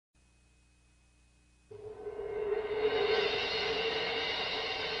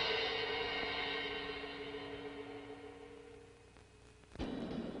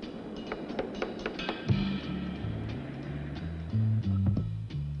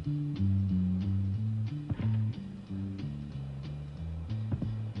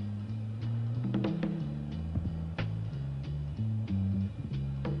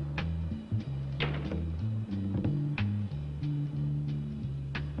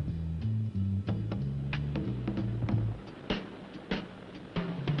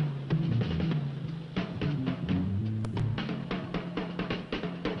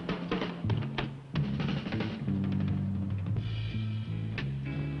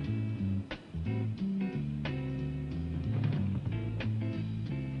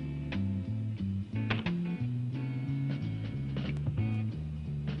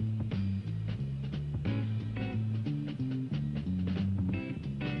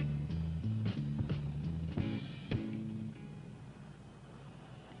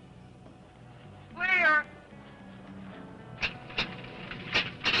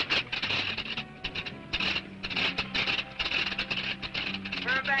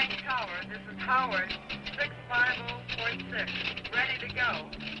This is Howard, 65046. Ready to go.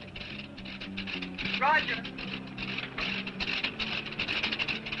 Roger.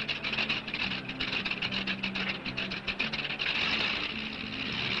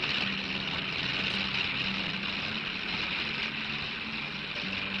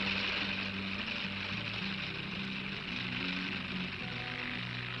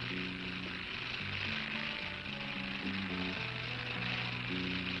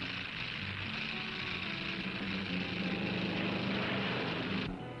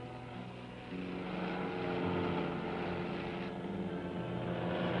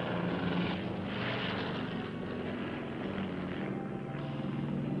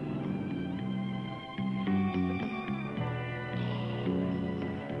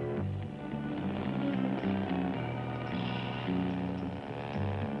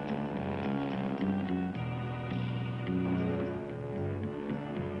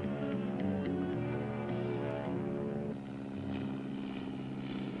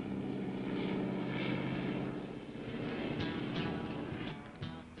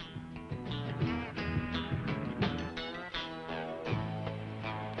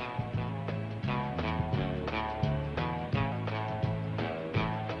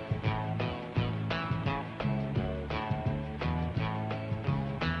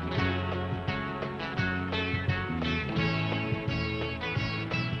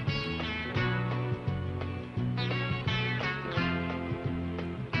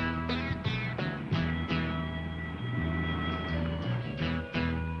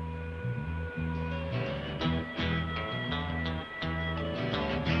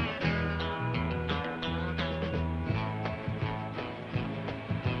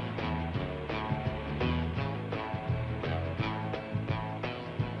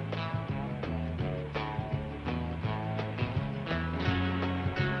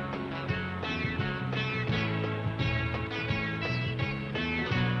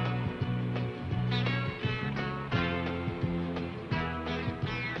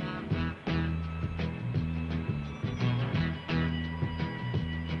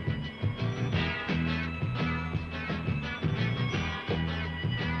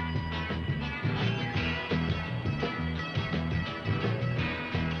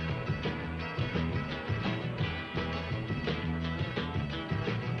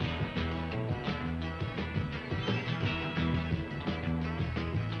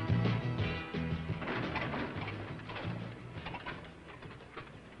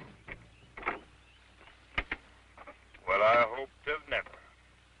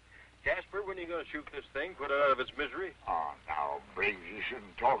 When are you going to shoot this thing, put it out of its misery? Oh, now, Briggs, you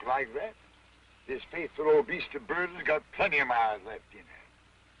shouldn't talk like that. This faithful old beast of burden's got plenty of miles left in her.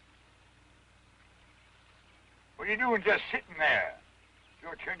 What are you doing just sitting there? It's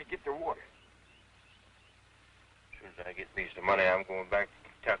your turn to get the water. As soon as I get me some money, I'm going back to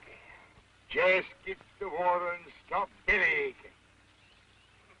Kentucky. Just get the water and stop belly aching.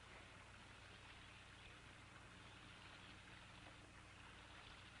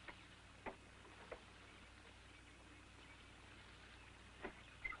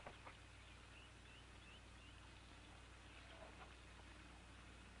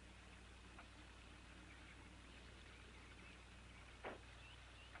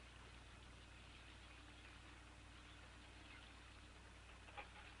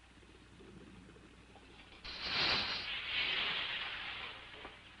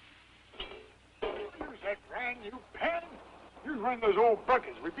 That brand new pen? Use one of those old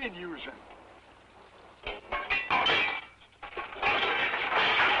buckets we've been using.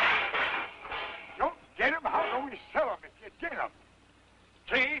 Don't get 'em? How can we sell 'em if you get 'em?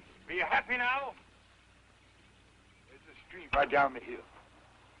 See? Are you happy now? There's a stream right down the hill.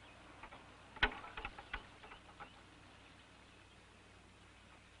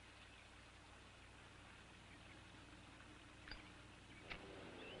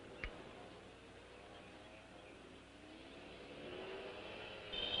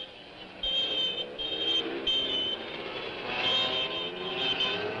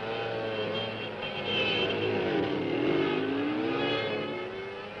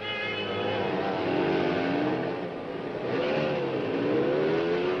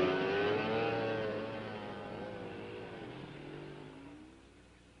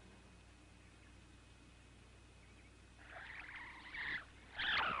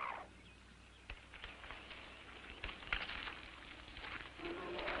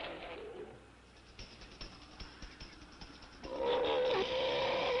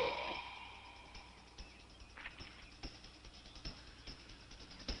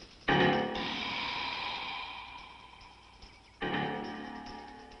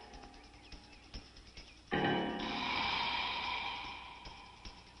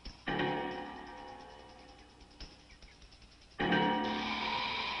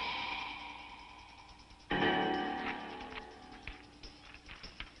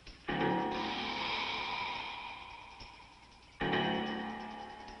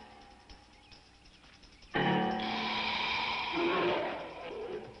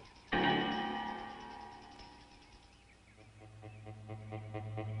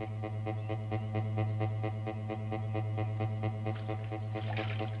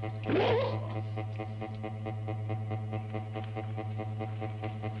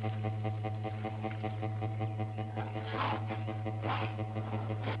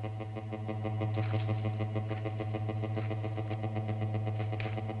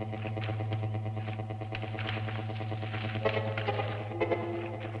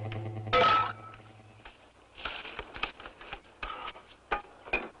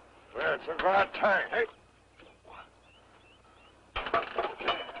 That's about time. Hey.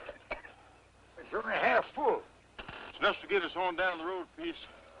 It's only half full. It's enough to get us on down the road, Peace.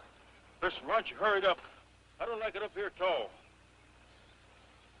 Listen, why don't you hurry it up? I don't like it up here at all.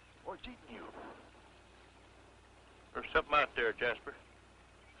 What's eating you? There's something out there, Jasper.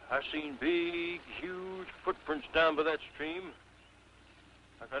 I seen big, huge footprints down by that stream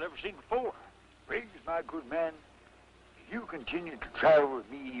like I never seen before. Riggs, my good man, if you continue to travel with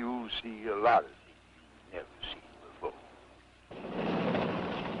me, you'll see a lot of things you've never seen before.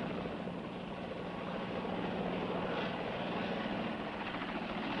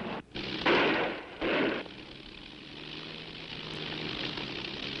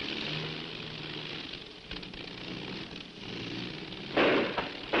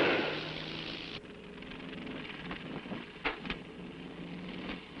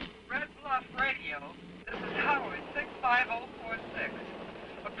 Red Bluff Radio. This is Howard 65046.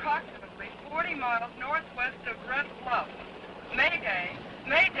 Approximately 40 miles northwest of Red Bluff. Mayday,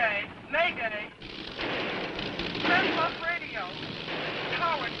 Mayday, Mayday. Red Bluff Radio.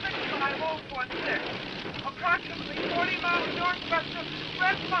 Howard 65046. Approximately 40 miles northwest of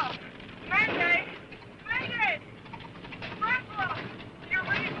Red Bluff. Mayday, Mayday. Red Bluff. You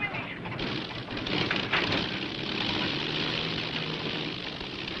read me?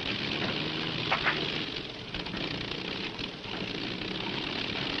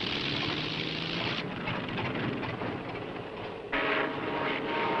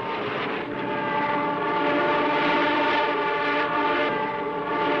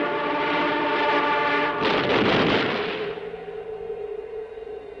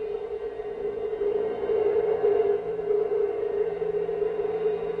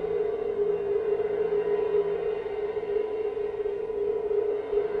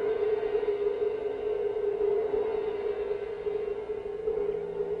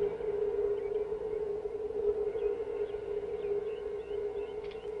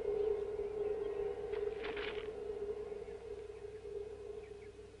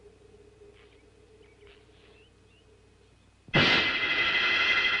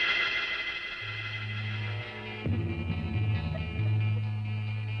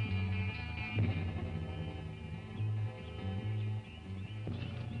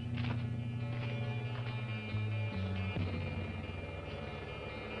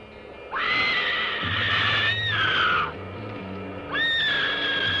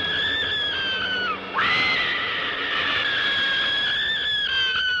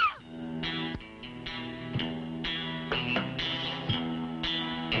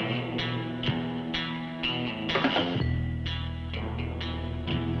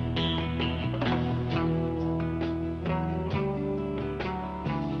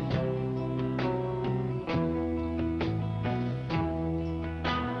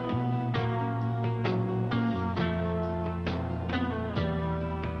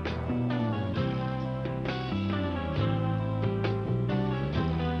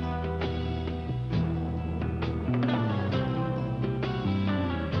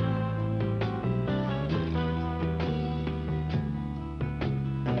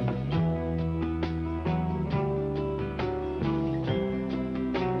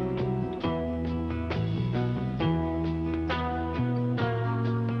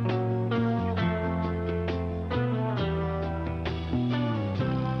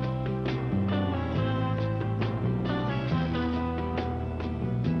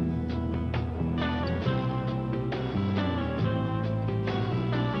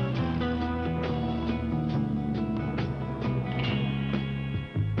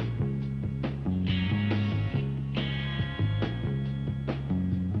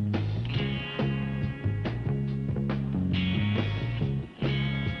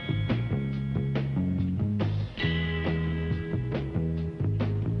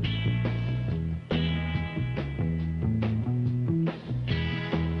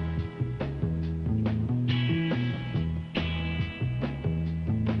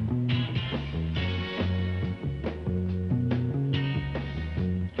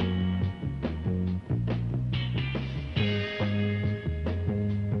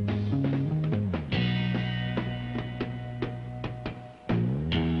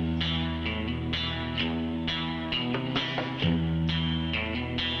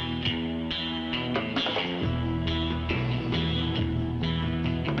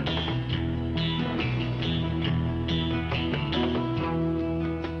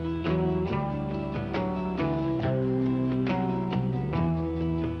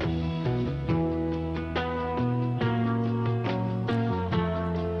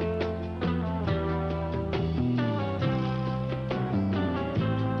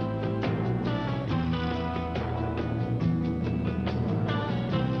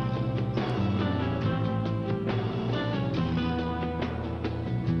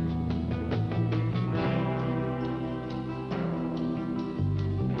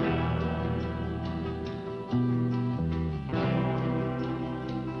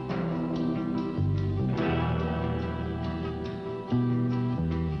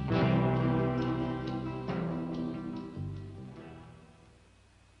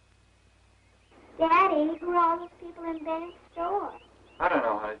 Daddy, who are all those people in Ben's store? I don't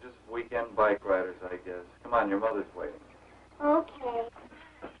know, honey. Just weekend bike riders, I guess. Come on, your mother's waiting. Okay.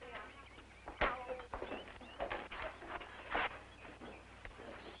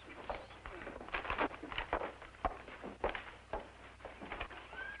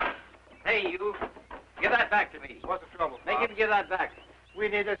 Hey, you. Give that back to me. What's the trouble, Make Bob? him give that back. We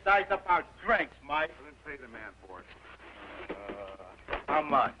need to size up our strengths, Mike. Then pay the man for it. How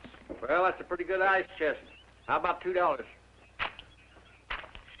much? Well, that's a pretty good ice chest. How about $2?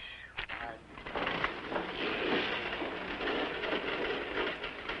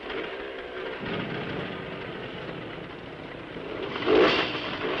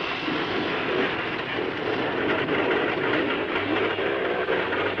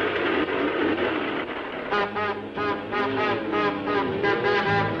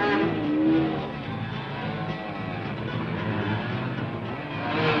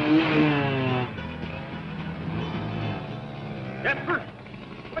 Jasper,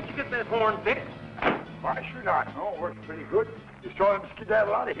 where'd you get that horn pick? Why should I know? Works pretty good. You saw him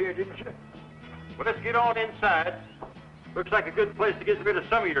skedaddle out of here, didn't you? Well, let's get on inside. Looks like a good place to get rid of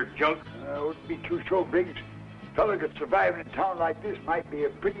some of your junk. Wouldn't be too sure, Briggs. Fella that's surviving in a town like this might be a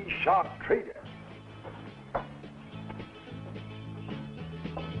pretty sharp trader.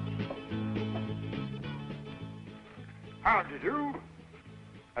 How do you do?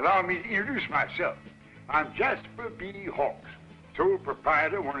 Allow me to introduce myself. I'm Jasper B. Hawks, sole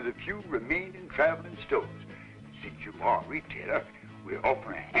proprietor of one of the few remaining traveling stores. Since you are a retailer, we're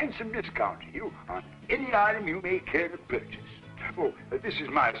offering a handsome discount to you on any item you may care to purchase. Oh, this is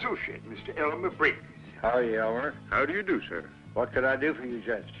my associate, Mr. Elmer Briggs. How are you, Elmer? How do you do, sir? What could I do for you,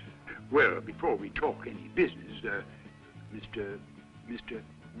 Judge? Well, before we talk any business, Mr.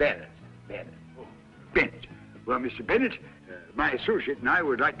 Bennett. Oh, Bennett. Well, Mr. Bennett, my associate and I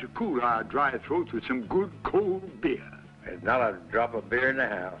would like to cool our dry throats with some good cold beer. There's not a drop of beer in the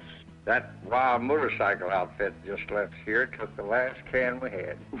house. That wild motorcycle outfit just left here took the last can we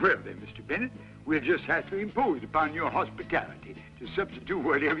had. Well, then, Mr. Bennett, we'll just have to impose upon your hospitality to substitute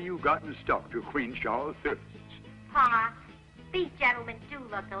whatever you got in stock to quench our thirsts. Pa, these gentlemen do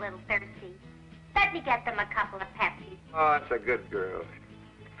look a little thirsty. Let me get them a couple of Pepsis. Oh, that's a good girl.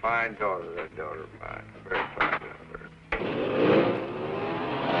 Fine daughter, that daughter of mine. Very fine daughter.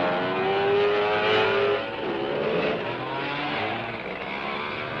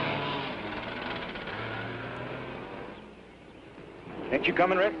 Ain't you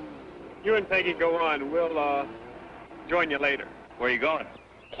coming, Rick? You and Peggy go on. We'll join you later. Where are you going?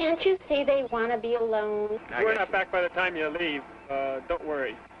 Can't you see they want to be alone? We're not back by the time you leave. Don't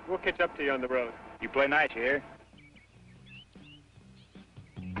worry. We'll catch up to you on the road. You play nice here.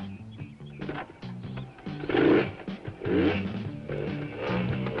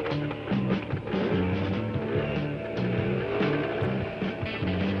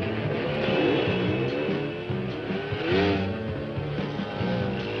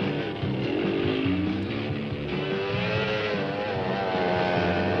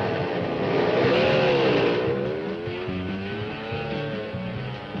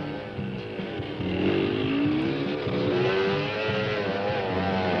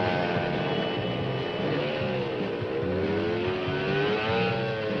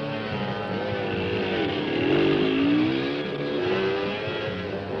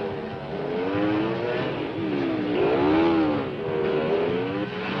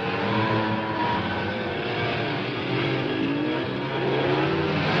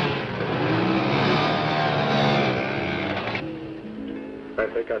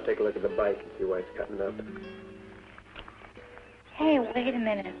 I think I'll take a look at the bike and see why it's cutting up. Hey, wait a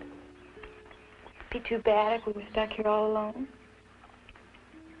minute. Be too bad if we were stuck here all alone.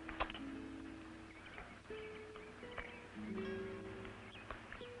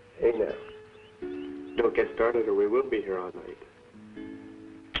 Hey, now. Don't get started or we will be here all night.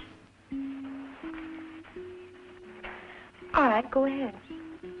 All right, go ahead.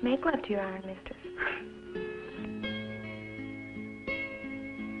 Make love to your iron mistress.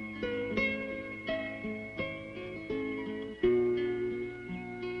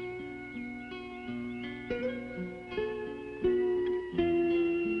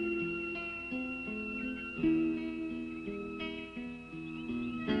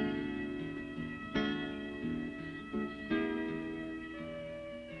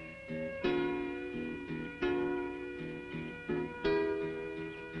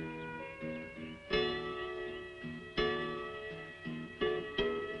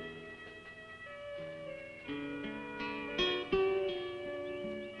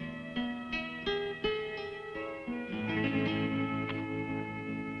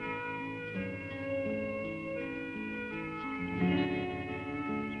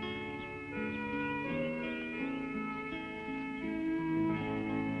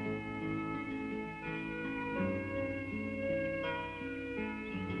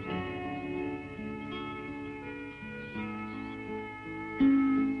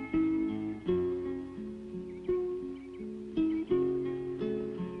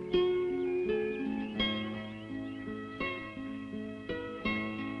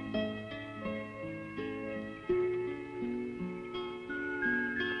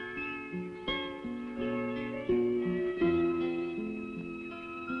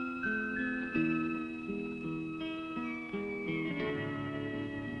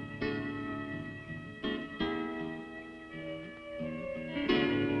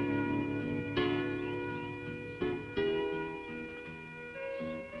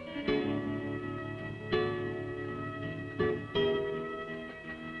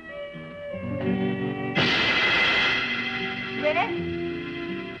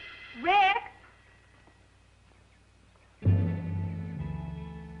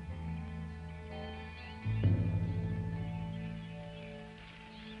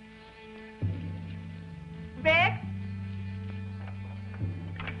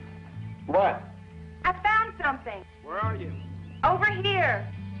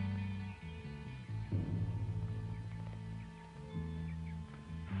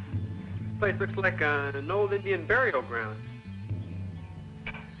 place looks like an old Indian burial ground.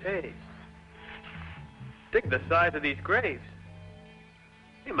 Hey, dig the size of these graves.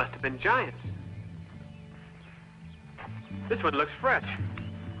 They must have been giants. This one looks fresh.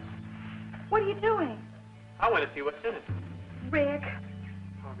 What are you doing? I want to see what's in it. Rick.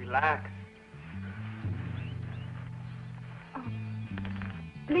 Oh, relax. Oh.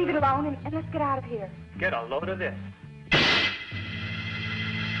 Leave it alone and let's get out of here. Get a load of this.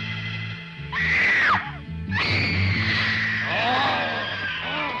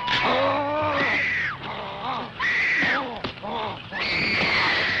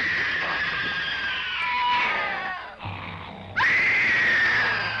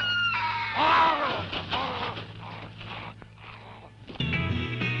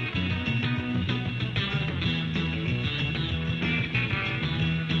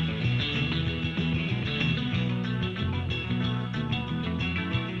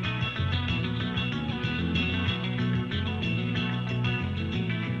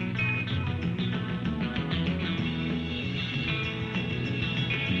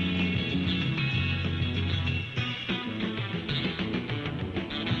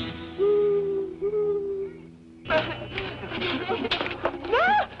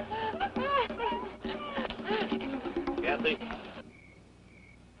 Kathy?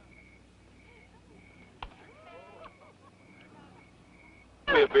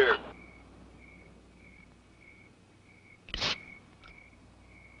 Give me a beer.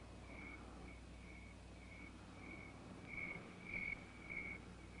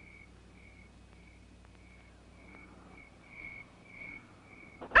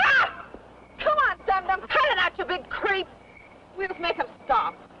 Come on, dum-dum. Cut it out, you big creep. We'll make him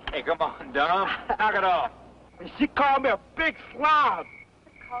stop. Hey, come on, Dom. Knock it off. She called me a big slob.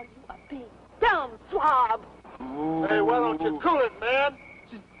 I call you a big dumb slob. Ooh. Hey, why don't you cool it, man?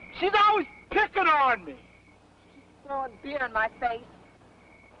 She's always picking on me. Throwing beer in my face.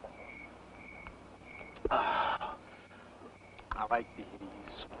 I like to hear you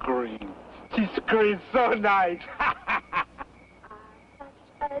scream. She screams so nice.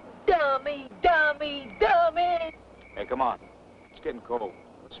 A dummy, dummy, dummy. Hey, come on. It's getting cold.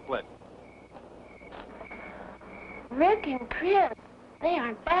 Let's split. Rick and Chris, they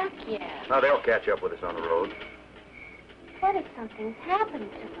aren't back yet. No, they'll catch up with us on the road. What if something's happened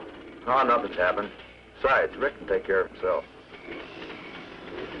to them? Oh, nothing's happened. Besides, Rick can take care of himself.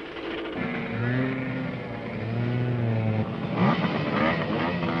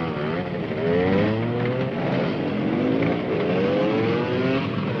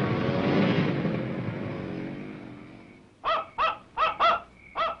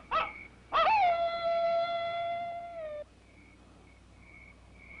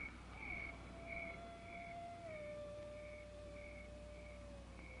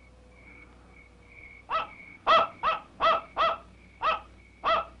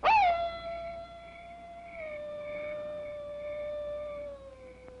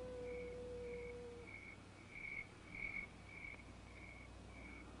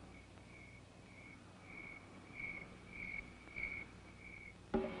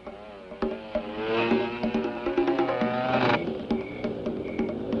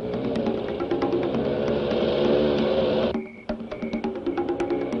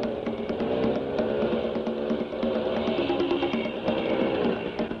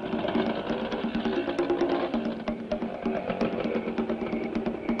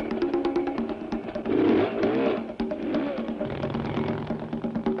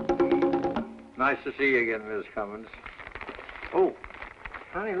 Nice to see you again, Miss Cummins. Oh,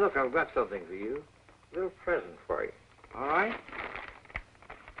 honey, look, I've got something for you. A little present for you. All right?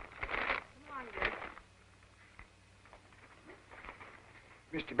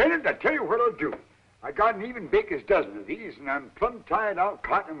 Mr. Bennett, I tell you what I'll do. I got an even baker's dozen of these, and I'm plumb tired out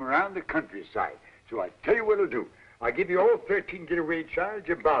carting them around the countryside. So I tell you what I'll do. I'll give you all 13 getaway charge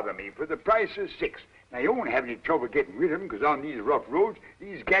you bother me for the price of 6. Now, you won't have any trouble getting rid of them, because on these rough roads,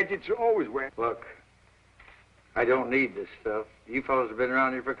 these gadgets are always wearing. Look, I don't need this stuff. You fellows have been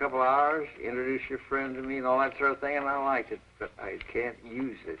around here for a couple of hours, introduced your friend to me and all that sort of thing, and I like it, but I can't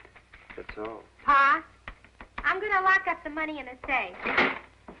use it. That's all. Pa, I'm going to lock up the money in a safe.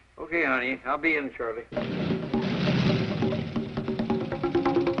 Okay, honey. I'll be in shortly.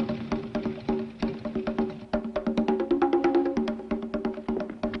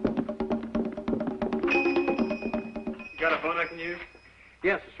 Got a phone I can use?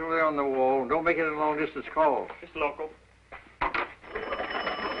 Yes, it's over there on the wall. Don't make it a long-distance call. Just local.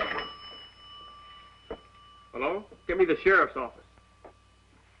 Hello? Give me the sheriff's office.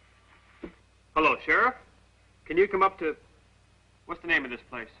 Hello, Sheriff? Can you come up to... What's the name of this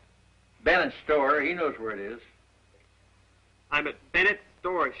place? Bennett's store. He knows where it is. I'm at Bennett's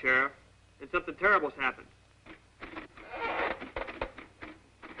store, Sheriff, and something terrible's happened.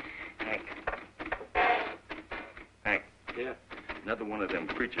 Hank. Yeah? Another one of them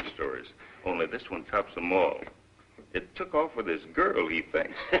creature stories. Only this one tops them all. It took off with this girl, he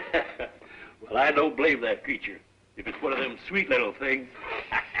thinks. Well, I don't blame that creature. If it's one of them sweet little things.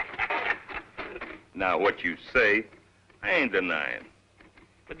 Now, what you say, I ain't denying.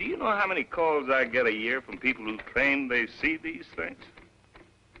 But do you know how many calls I get a year from people who claim they see these things?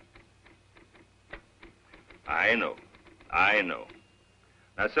 I know.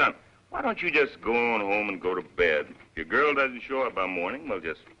 Now, son, why don't you just go on home and go to bed? If your girl doesn't show up by morning, well,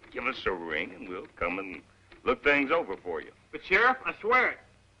 just give us a ring and we'll come and look things over for you. But, Sheriff, I swear it.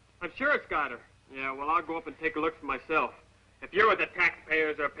 I'm sure it's got her. Yeah, well, I'll go up and take a look for myself. If you're what the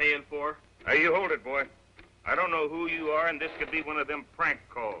taxpayers are paying for. Now, you hold it, boy. I don't know who you are, and this could be one of them prank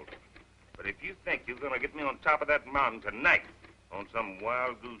calls. But if you think you're going to get me on top of that mountain tonight on some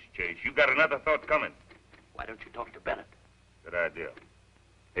wild goose chase, you got another thought coming. Why don't you talk to Bennett? Good idea.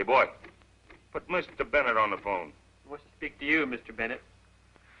 Hey, boy, put Mr. Bennett on the phone. He wants to speak to you, Mr. Bennett.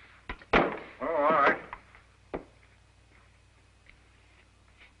 Oh, all right.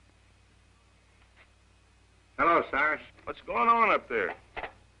 Hello, Cyrus. What's going on up there? Is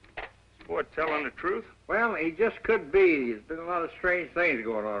boy telling the truth? Well, he just could be. There's been a lot of strange things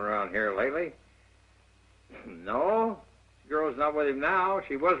going on around here lately. No, the girl's not with him now.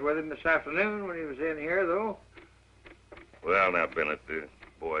 She was with him this afternoon when he was in here, though. Well, now, Bennett, the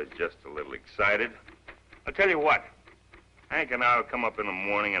boy's just a little excited. I'll tell you what. Hank and I'll come up in the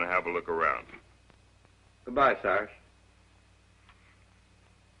morning and have a look around. Goodbye, Cyrus.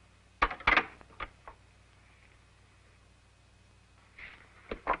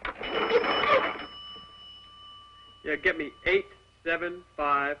 Yeah, get me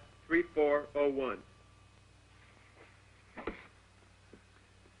 875-3401.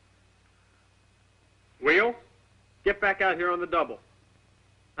 Wheel, get back out here on the double.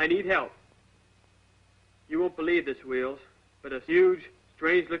 I need help. You won't believe this, Wheels, but a huge,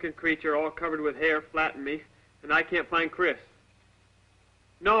 strange-looking creature all covered with hair flattened me, and I can't find Chris.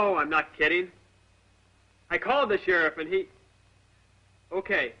 No, I'm not kidding. I called the sheriff, and he...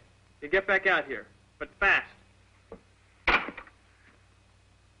 Okay, you get back out here, but fast.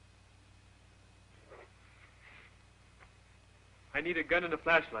 I need a gun and a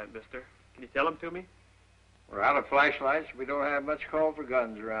flashlight, mister. Can you tell them to me? We're out of flashlights. We don't have much call for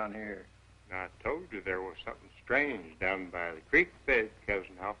guns around here. I told you there was something strange down by the creek bed,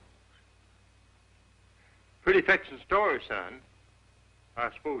 Cousin Hawkins. Pretty fetching story, son. I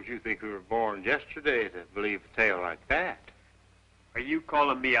suppose you think we were born yesterday to believe a tale like that. Are you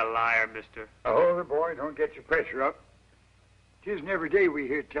calling me a liar, mister? Oh, the boy, don't get your pressure up. 'Tisn't every day we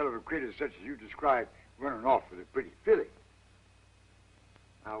hear tell of a critter such as you described running off with a pretty filly.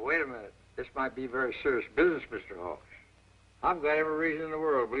 Now, wait a minute. This might be very serious business, Mr. Hawks. I've got every reason in the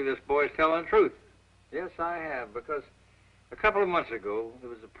world to believe this boy's telling the truth. Yes, I have, because a couple of months ago,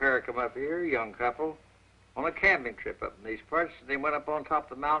 there was a pair come up here, a young couple, on a camping trip up in these parts. They went up on top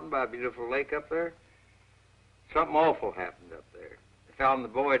of the mountain by a beautiful lake up there. Something awful happened up there. They found the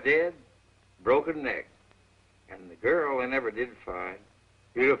boy dead, broken neck, and the girl they never did find.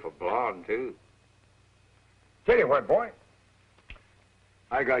 Beautiful blonde, too. Tell you what, boy.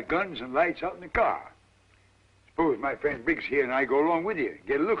 I got guns and lights out in the car. Suppose my friend Briggs here and I go along with you.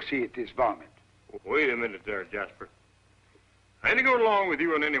 Get a look-see at this varmint. Wait a minute there, Jasper. I ain't going along with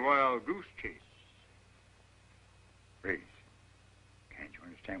you on any wild goose chase. Briggs, can't you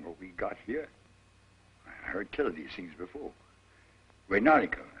understand what we got here? I heard tell of these things before. Read an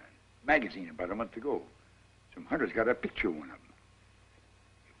article, a magazine about a month ago. Some hunters got a picture of one of them.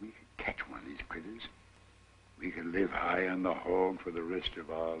 If we could catch one of these critters, we could live high on the hog for the rest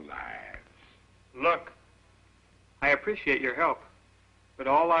of our lives. Look, I appreciate your help, but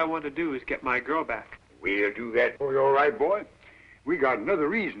all I want to do is get my girl back. We'll do that for you, all right, boy. We got another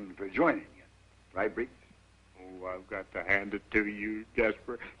reason for joining you. Right, Briggs? Oh, I've got to hand it to you,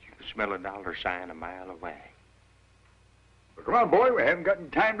 Jasper. You can smell a dollar sign a mile away. Well, come on, boy. We haven't got any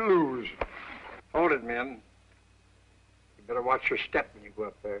time to lose. Hold it, men. You better watch your step when you go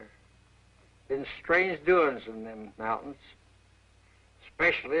up there. Been strange doings in them mountains,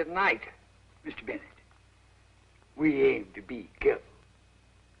 especially at night. Mr. Bennett, we aim to be careful.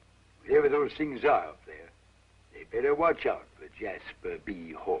 Whatever those things are up there, they better watch out for Jasper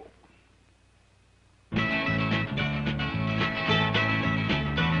B. Hawks.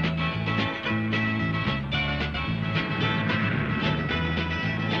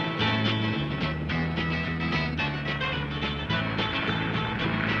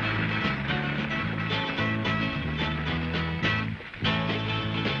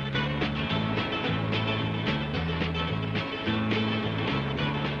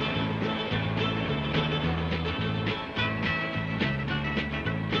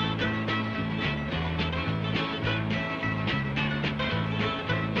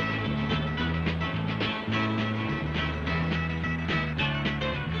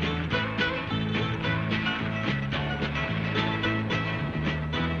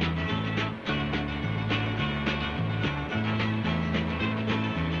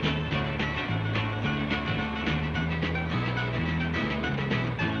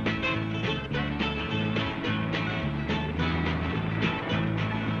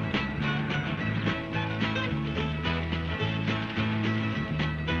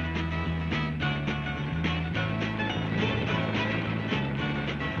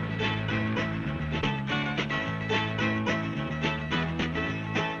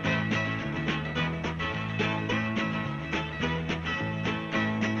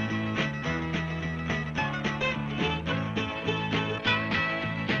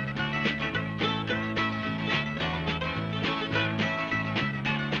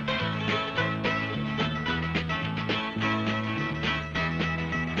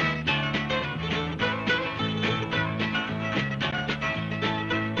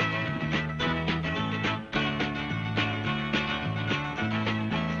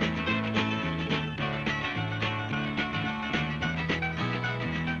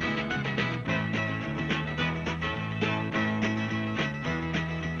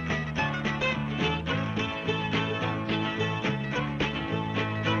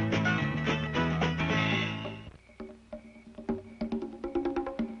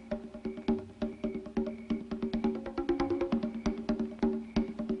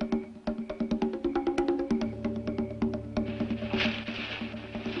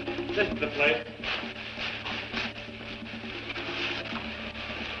 This is the place.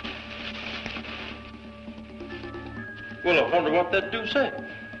 Well, I wonder what that do say.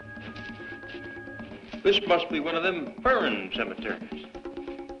 This must be one of them fern cemeteries.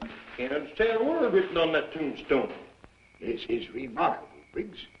 Can't understand a word written on that tombstone. This is remarkable,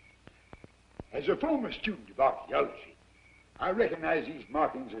 Briggs. As a former student of archaeology, I recognize these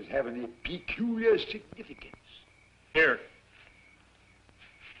markings as having a peculiar significance. Here.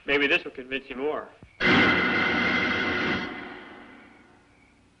 Maybe this will convince you more.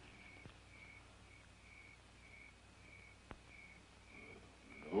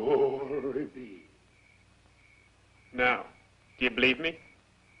 Glory be. Now, do you believe me?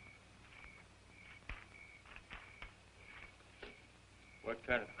 What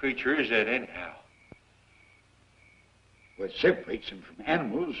kind of creature is that, anyhow? What separates them from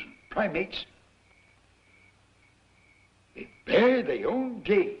animals and primates, they bear their own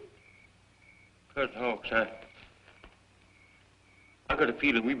game. Cousin Hawks, I got a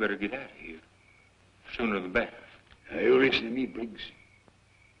feeling we better get out of here. Sooner the better. Now, you listen to me, Briggs.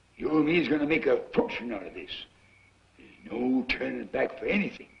 You and me's going to make a fortune out of this. There's no turning back for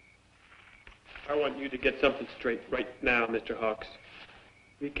anything. I want you to get something straight right now, Mr. Hawks.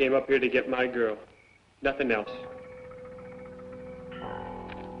 We came up here to get my girl. Nothing else.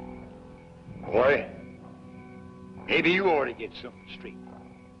 Boy, maybe you ought to get something straight.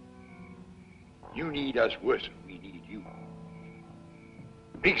 You need us worse than we need you.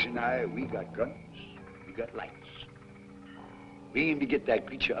 Briggs and I, we got guns, we got lights. We aim to get that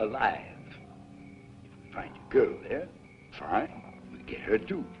creature alive. If we find your girl there, fine, we'll get her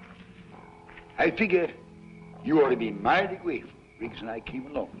too. I figure you ought to be mighty grateful Briggs and I came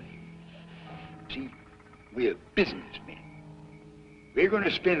along. See, we're businessmen. We're going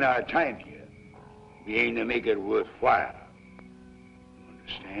to spend our time here. We aim to make it worthwhile. You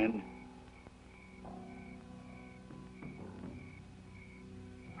understand?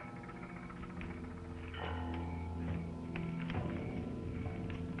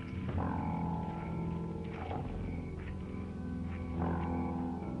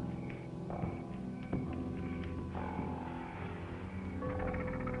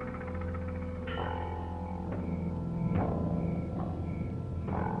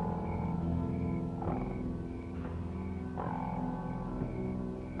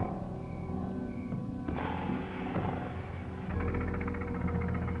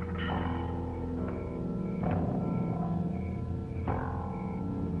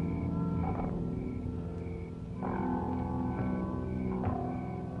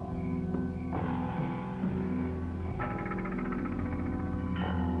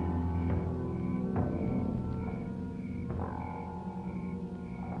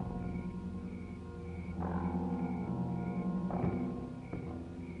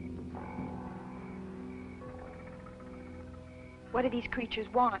 What do these creatures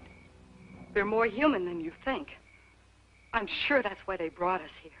want? They're more human than you think. I'm sure that's why they brought us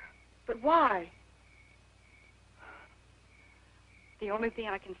here. But why? The only thing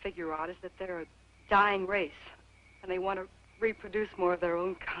I can figure out is that they're a dying race, and they want to reproduce more of their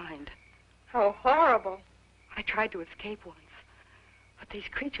own kind. How horrible. I tried to escape once, but these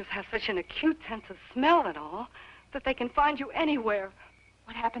creatures have such an acute sense of smell and all that they can find you anywhere.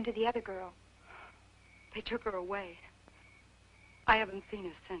 What happened to the other girl? They took her away. I haven't seen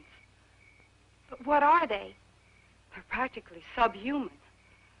her since. But what are they? They're practically subhuman.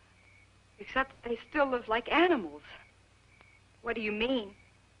 Except that they still live like animals. What do you mean?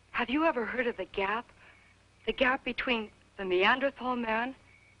 Have you ever heard of the gap? The gap between the Neanderthal man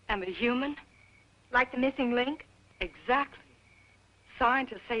and the human? Like the missing link? Exactly.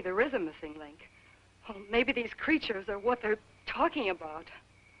 Scientists say there is a missing link. Well, maybe these creatures are what they're talking about.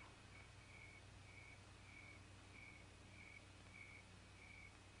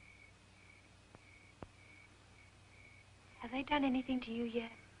 Have they done anything to you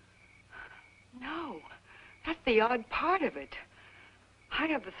yet? No. That's the odd part of it. I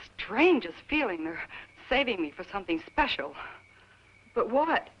have the strangest feeling they're saving me for something special. But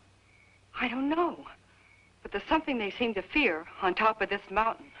what? I don't know. But there's something they seem to fear on top of this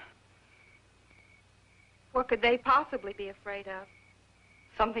mountain. What could they possibly be afraid of?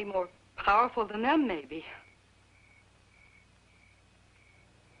 Something more powerful than them, maybe.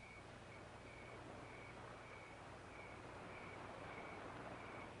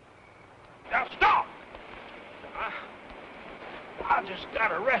 Now stop! I just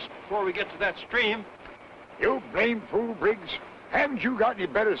got a rest before we get to that stream. You blame fool, Briggs. Haven't you got any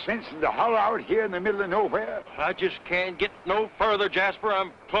better sense than to holler out here in the middle of nowhere? I just can't get no further, Jasper.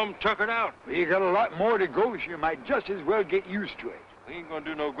 I'm plumb tuckered out. Well, you got a lot more to go, so you might just as well get used to it. We ain't gonna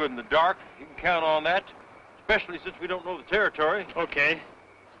do no good in the dark. You can count on that, especially since we don't know the territory. Okay.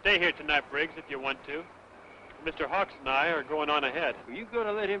 Stay here tonight, Briggs, if you want to. Mr. Hawks and I are going on ahead. Are you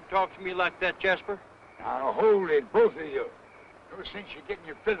gonna let him talk to me like that, Jasper? Now, hold it, both of you. No sense you're getting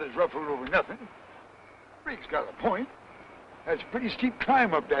your feathers ruffled over nothing. Briggs got a point. That's a pretty steep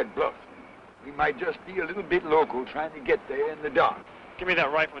climb up that bluff. We might just be a little bit local trying to get there in the dark. Give me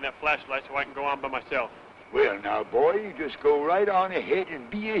that rifle and that flashlight so I can go on by myself. Well, now, boy, you just go right on ahead and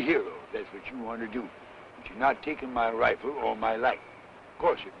be a hero. That's what you want to do. But you're not taking my rifle or my light. Of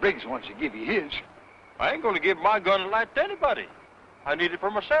course, if Briggs wants to give you his. I ain't gonna give my gun and light to anybody. I need it for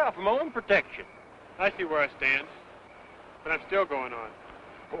myself, for my own protection. I see where I stand, but I'm still going on.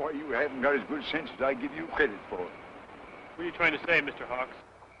 Boy, you haven't got as good sense as I give you credit for. What are you trying to say, Mr. Hawks?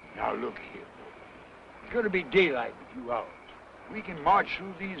 Now, look here, boy. It's going to be daylight in a few hours. We can march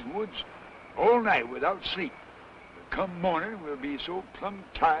through these woods all night without sleep. But come morning, we'll be so plumb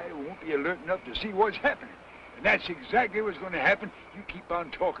tired we won't be alert enough to see what's happening. And that's exactly what's going to happen. You keep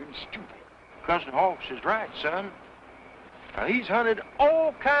on talking stupid. Cousin Hawks is right, son. Now, he's hunted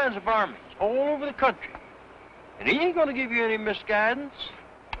all kinds of armies all over the country. And he ain't gonna give you any misguidance.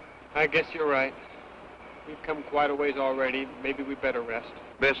 I guess you're right. We've come quite a ways already. Maybe we better rest.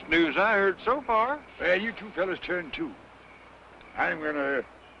 Best news I heard so far. Well, you two fellas turn too. I'm gonna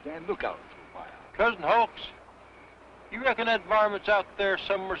stand lookout for a while. Cousin Hawks, you reckon that varmint's out there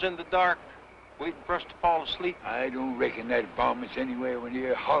somewheres in the dark, waiting for us to fall asleep? I don't reckon that varmint's anywhere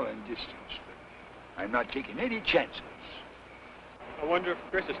near hauling distance. But I'm not taking any chances. I wonder if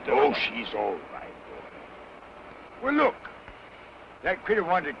Chris is still Oh, alive. she's all right, boy. Well, look. That critter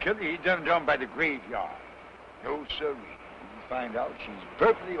wanted to kill her. He done it down by the graveyard. No, sir. We find out she's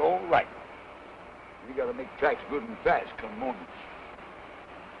perfectly all right. We got to make tracks good and fast come morning.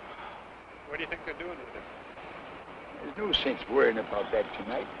 What do you think they're doing with it? There's no sense worrying about that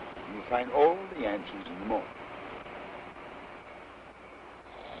tonight. You'll find all the answers in the morning.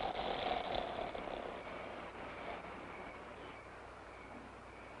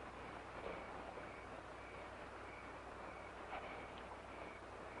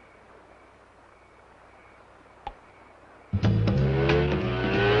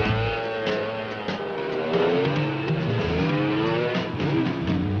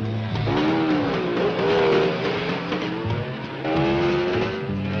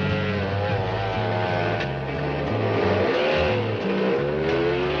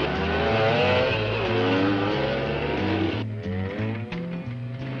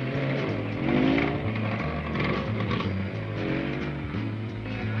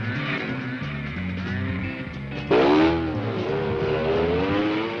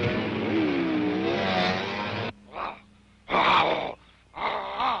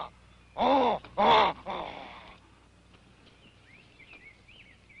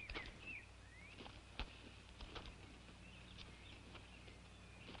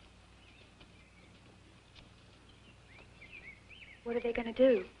 What are they going to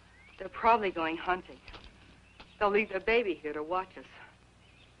do? They're probably going hunting. They'll leave their baby here to watch us.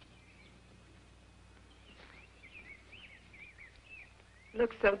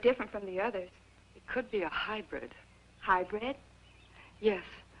 Looks so different from the others. It could be a hybrid. Hybrid? Yes.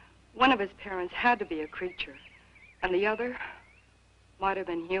 One of his parents had to be a creature, and the other might have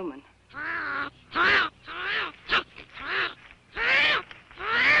been human.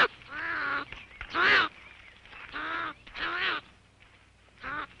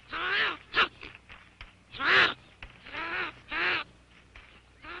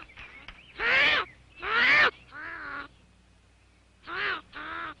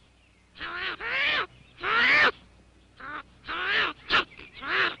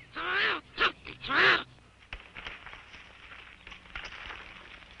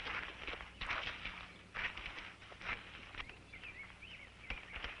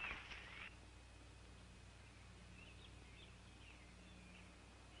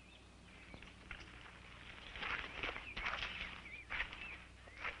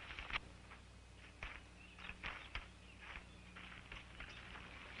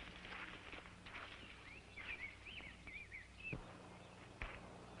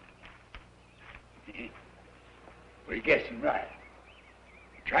 Well, you're guessing right.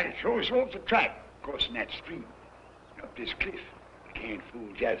 Try to throw us off the track, crossing that stream. Up this cliff. You can't fool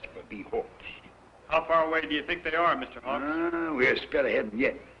Jasper B. Hawks. How far away do you think they are, Mr. Hawks? We're a spell ahead of them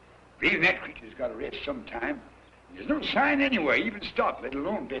yet. But even that creature's got to rest sometime. There's no sign anywhere, even stop, let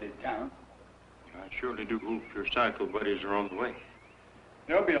alone bedded down. I surely do hope your cycle buddies are on the way.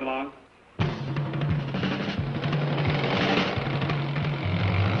 They'll be along.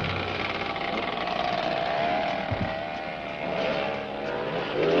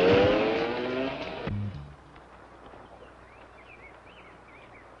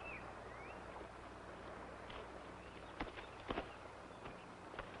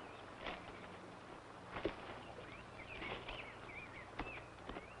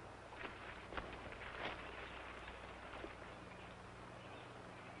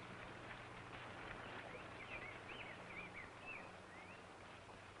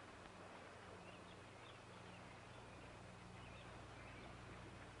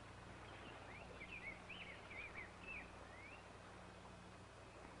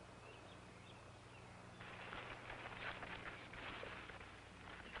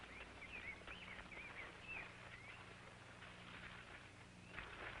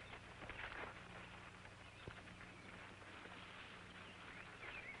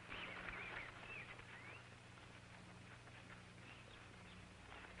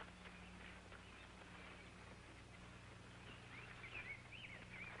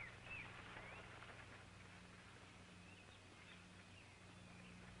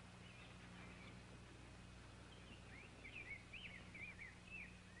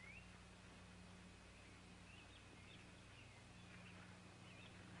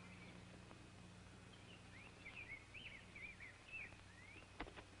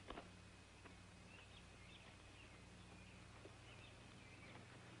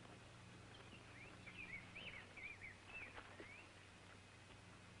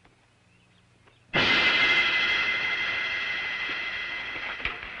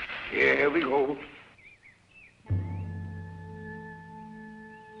 There we go.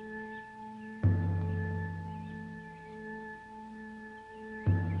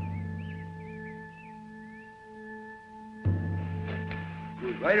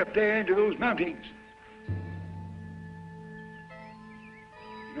 Goes right up there into those mountains.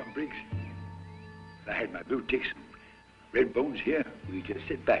 You know, Briggs, if I had my blue ticks and red bones here, we just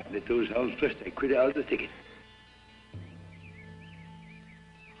sit back and let those hounds flush that critter out of the thicket.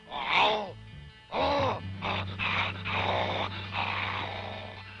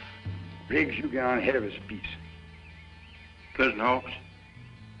 Briggs, you get on ahead of us a piece. Cousin Hawks,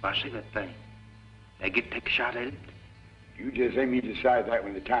 if I see that thing, I get to take a shot at it? You just let me decide that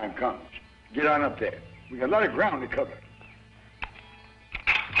when the time comes. Get on up there. We got a lot of ground to cover.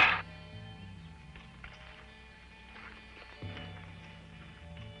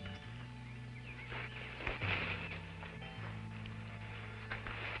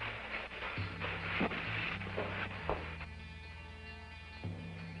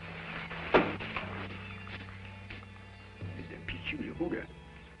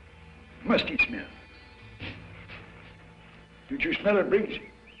 Musty smell. Did you smell it, Briggs?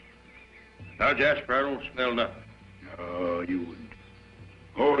 No, Jasper, I don't smell nothing. Oh, you wouldn't.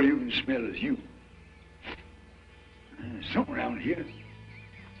 All you can smell is you. Something around here.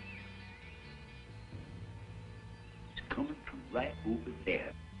 It's coming from right over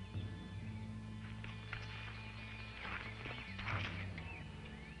there.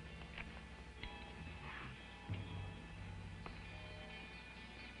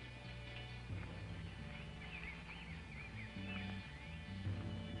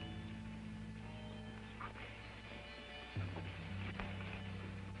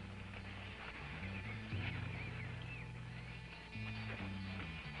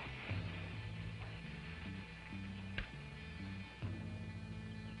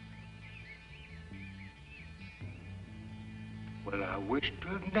 Well, I wish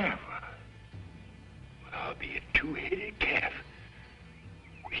to never. Well, I'll be a two-headed calf.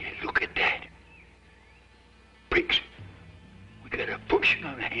 Will you look at that? Briggs, we got a fortune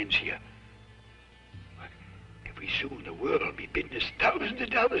on our hands here. Pretty soon the world will be bidding us thousands of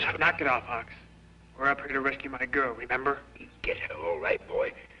dollars. Knock it off, Hawks. We're up here to rescue my girl, remember? Get her all right,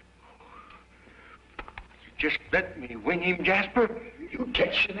 boy. Just let me wing him, Jasper. You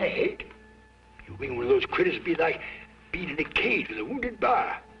catch in the head. You wing one of those critters, be like being in a cage with a wounded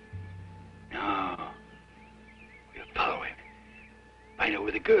bar. No. We'll follow him. Find out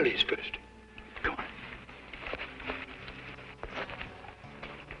where the girl is first. Come on.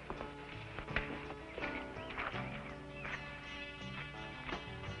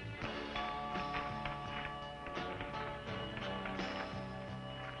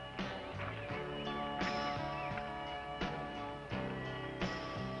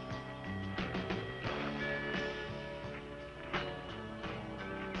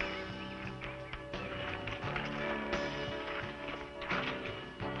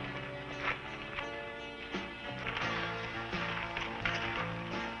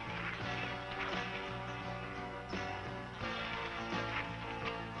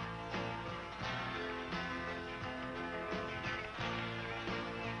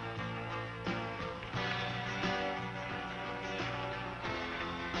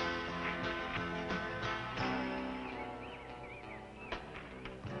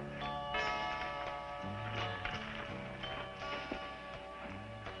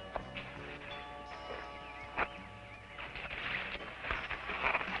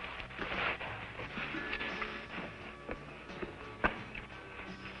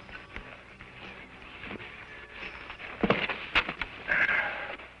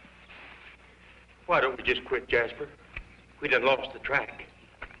 Why don't we just quit, Jasper? We done lost the track.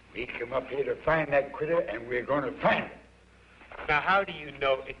 We come up here to find that critter, and we're going to find it. Now, how do you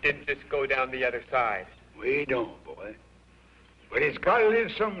know it didn't just go down the other side? We don't, boy. But it's got to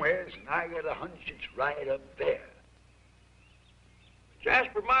live somewheres, and I got a hunch it's right up there.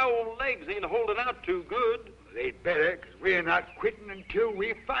 Jasper, my old legs ain't holding out too good. Well, they'd better, because we're not quitting until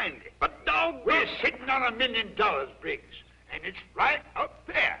we find it. But dog, we're sitting on $1 million, Briggs, and it's right up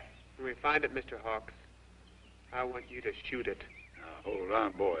there. When we find it, Mr. Hawks, I want you to shoot it. Now, hold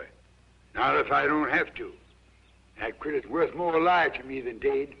on, boy. Not if I don't have to. That critter's worth more alive to me than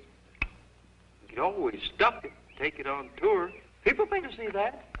dead. You can always stuff it, take it on tour. People pay to see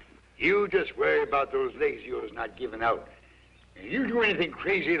that. You just worry about those legs of yours not giving out. And you do anything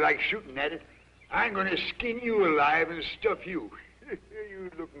crazy like shooting at it, I'm going to skin you alive and stuff you.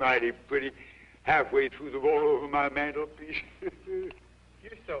 You look mighty pretty halfway through the wall over my mantelpiece.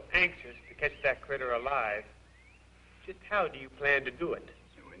 You're so anxious to catch that critter alive. Just how do you plan to do it?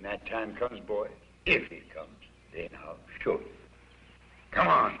 When that time comes, boys, if it comes, then I'll show you. Come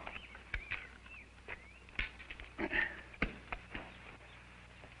on.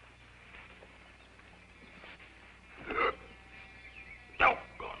 Doggone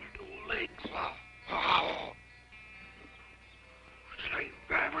two legs. Slave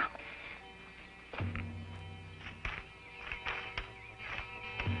driver.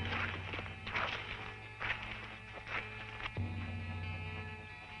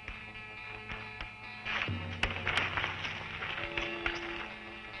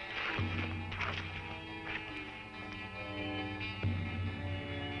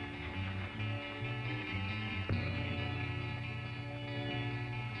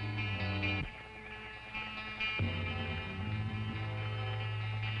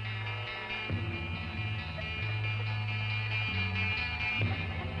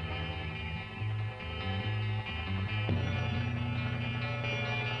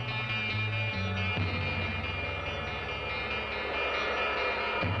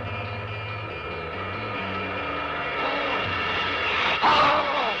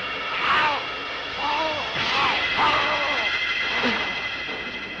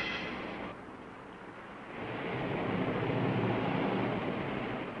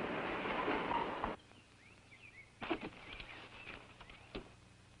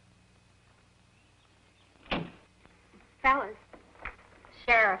 Fellas.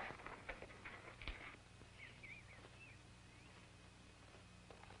 Sheriff.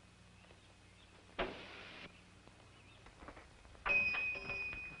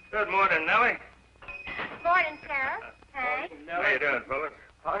 Good morning, Nellie. Morning, Sheriff. Hank. How you doing, fellas?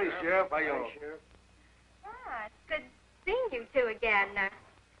 Howdy, Sheriff. How you all? Ah, it's good seeing you two again.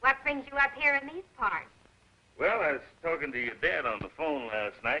 What brings you up here in these parts? Well, I was talking to your dad on the phone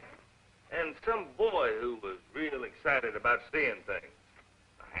last night, and some boy who was real excited about seeing things.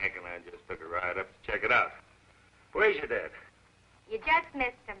 Hank and I just took a ride up to check it out. Where's your dad? You just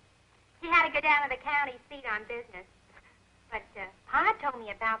missed him. He had to go down to the county seat on business. But Pa told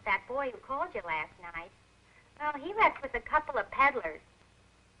me about that boy who called you last night. Well, he left with a couple of peddlers.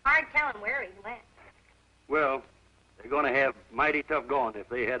 Hard telling where he went. Well, they're going to have mighty tough going if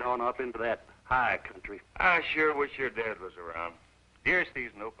they head on up into that high country. I sure wish your dad was around. Deer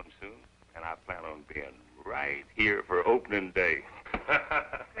season opens soon, and I plan on being right here for opening day.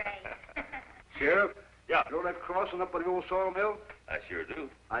 Great. Sheriff? Yeah. You know that crossing up by the old sawmill? I sure do.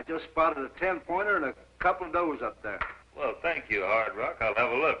 I just spotted a 10-pointer and a couple of does up there. Well, thank you, Hard Rock. I'll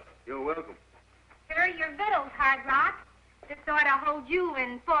have a look. You're welcome. Here are your victuals, Hard Rock. This ought to hold you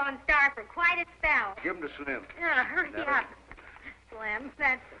and Fallen Star for quite a spell. Give him to Slim. Yeah, hurry up. Slim,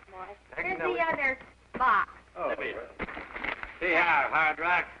 that's the boy. Here's the other box. Oh, Hey, Hard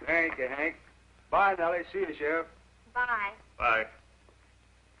Rock. Thank you, Hank. Bye, Nellie. See you, Sheriff. Bye. Bye.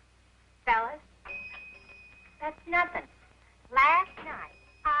 Fellas, that's nothing. Last night,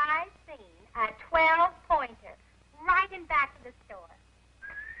 I seen a 12-pointer right in back of the store.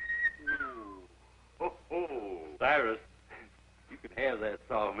 Oh. Cyrus, you can have that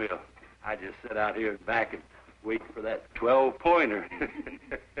sawmill. I just sit out here and back and wait for that 12-pointer.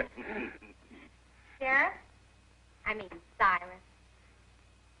 Sheriff? I mean, Cyrus.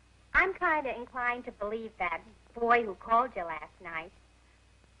 I'm kind of inclined to believe that boy who called you last night.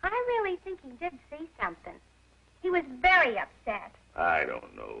 I really think he did see something. He was very upset. I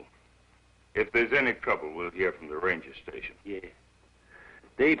don't know. If there's any trouble, we'll hear from the ranger station. Yeah.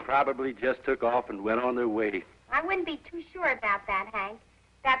 They probably just took off and went on their way. I wouldn't be too sure about that, Hank.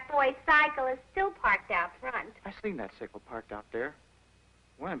 That boy's cycle is still parked out front. I seen that cycle parked out there.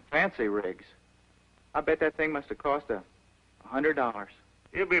 One of them fancy rigs. I bet that thing must have cost $100.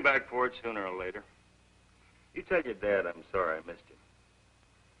 He'll be back for it sooner or later. You tell your dad I'm sorry I missed him.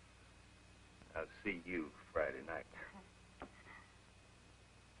 I'll see you Friday night.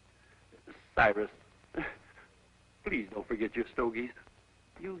 Cyrus, please don't forget your stogies.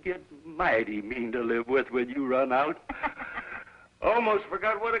 You get mighty mean to live with when you run out. Almost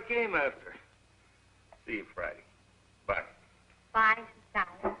forgot what it came after. See you Friday. Bye. Bye,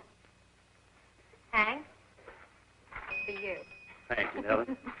 Cyrus. Hank, for you. Thank you,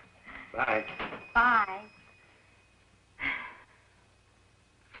 Nellie. Bye. Bye.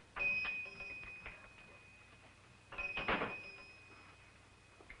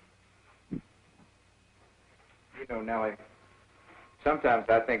 You know, Nellie, sometimes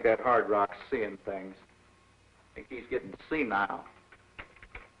I think that Hard Rock's seeing things. I think he's getting senile.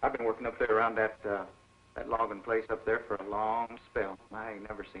 I've been working up there around that logging place up there for a long spell. I ain't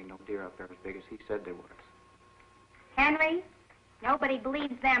never seen no deer up there as big as he said they was. Henry, nobody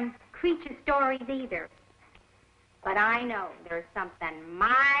believes them creature stories either. But I know there's something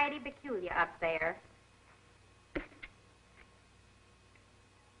mighty peculiar up there.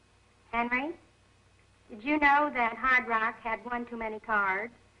 Henry, did you know that Hard Rock had one too many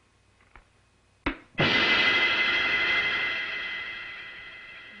cards?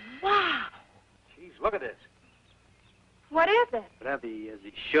 Wow. Jeez, look at this. What is it? Whatever he is,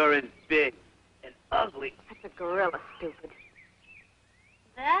 he sure is big and ugly. That's a gorilla, stupid.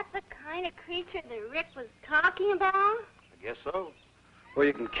 That's the kind of creature that Rick was talking about? I guess so. Well,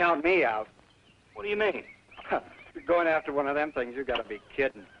 you can count me out. What do you mean? You're going after one of them things, you gotta be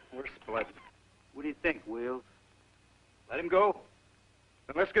kidding. We're split. What do you think, Wheels? Let him go.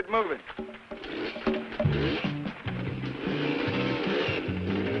 Then let's get moving.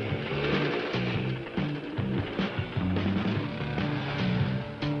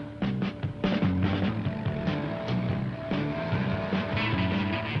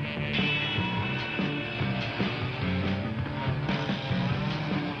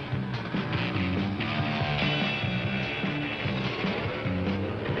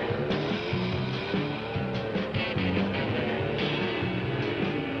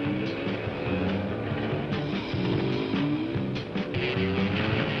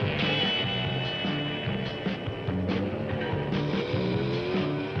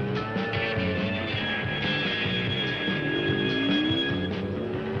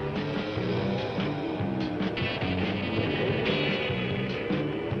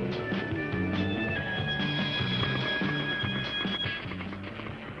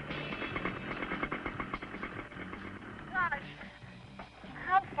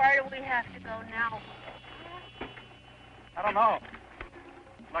 I don't know.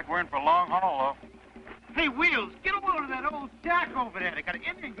 Looks like we're in for a long haul, though. Hey, Wheels, get over to that old shack over there. They got an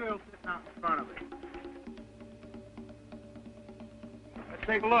Indian girl sitting out in front of it. Let's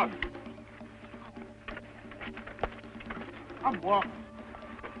take a look. I'm walking.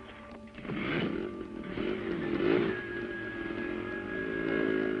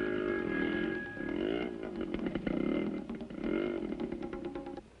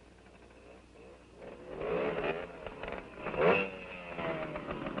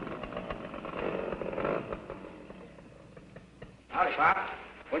 Howdy, Pop.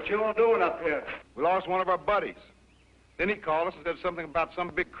 What you all doing up here? We lost one of our buddies. Then he called us and said something about some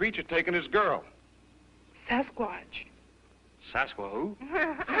big creature taking his girl. Sasquatch. Sasquatch who?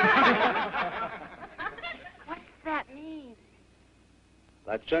 What's that mean?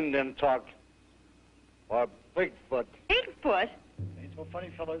 That's Indian talk. Or Bigfoot. Bigfoot? Ain't so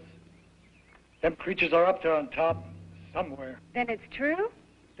funny, fellas. Them creatures are up there on top, somewhere. Then it's true?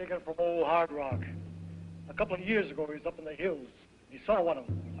 Taken from old Hard Rock. A couple of years ago, he was up in the hills. He saw one of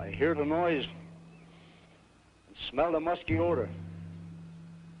them. I hear the noise and smell the musky odor.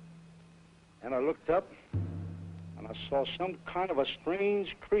 And I looked up and I saw some kind of a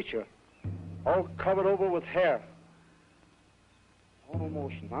strange creature, all covered over with hair,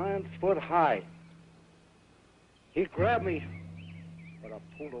 almost 9 foot high. He grabbed me, but I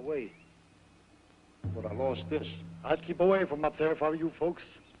pulled away. But I lost this. I'd keep away from up there if I were you folks.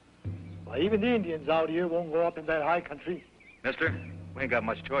 Why, even the Indians out here won't go up in that high country. Mister, we ain't got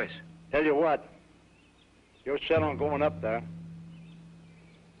much choice. Tell you what, you're set on going up there.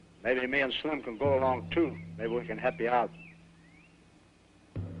 Maybe me and Slim can go along too. Maybe we can help you out.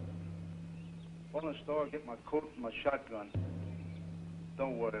 Go in the store, get my coat and my shotgun.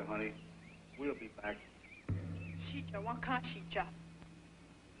 Don't worry, honey. We'll be back. Chicha, one can't chicha.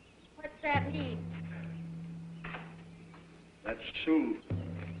 What's that mean? That's Sue.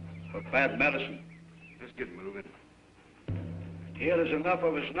 For bad medicine. Let's get moving. Here, there's enough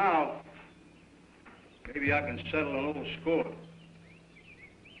of us now. Maybe I can settle an old score.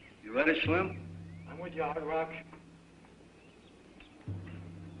 You ready, Slim? I'm with you, Hard Rock.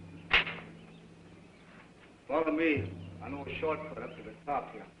 Follow me. I know a shortcut up to the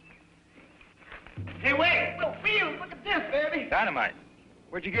top here. Hey, wait! Well, Wheels, look at this, baby! Dynamite.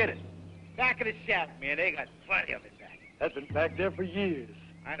 Where'd you get it? Back of the shack, man. They got plenty of it back. That's been back there for years.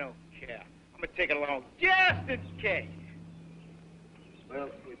 I don't care. I'm gonna take it along just in case. Well,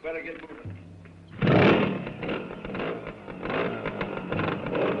 we better get moving.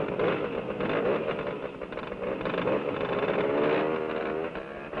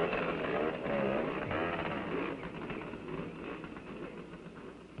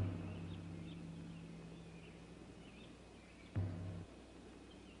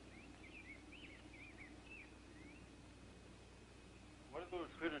 What are those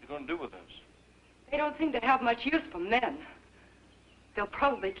critters going to do with us? They don't seem to have much use for men. They'll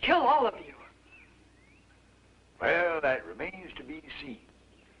probably kill all of you. Well, that remains to be seen.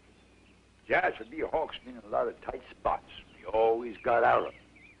 Jasper B. Hawk's been in a lot of tight spots. He always got out of them.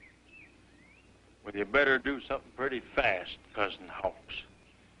 Well, you better do something pretty fast, Cousin Hawks.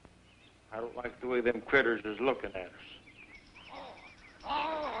 I don't like the way them critters is looking at us.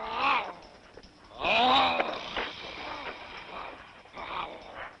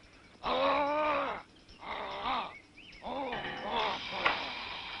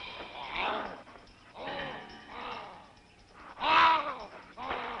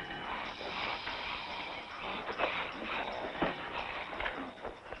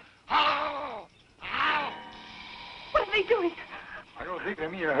 What are they doing? I don't think they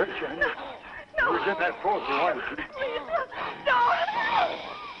mean to hurt you, honey. No. Who's in that fort for one, too? Please, no.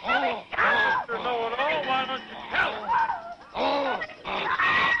 After knowing all, why don't you tell us?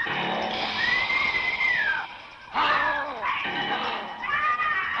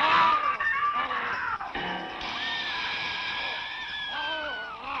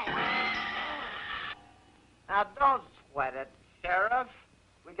 Now, don't sweat it, Sheriff.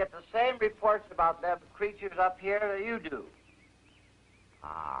 We get the same reports about them creatures up here that you do.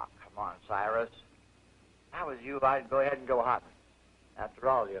 Ah, come on, Cyrus. If I was you, I'd go ahead and go hunting. After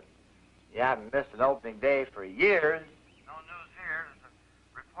all, you haven't missed an opening day for years. No news here.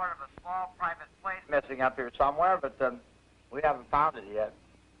 There's a report of a small private plane missing up here somewhere, but we haven't found it yet.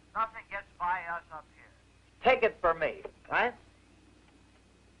 Nothing gets by us up here. Take it from me, right?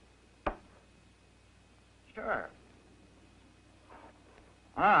 Sure.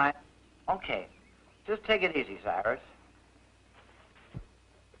 All right. Okay. Just take it easy, Cyrus.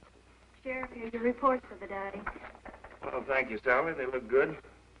 Sheriff, here's your reports for the day. Well, thank you, Sally. They look good.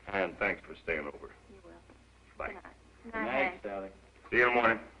 And thanks for staying over. You will. Bye. Good night. Sally. See you in the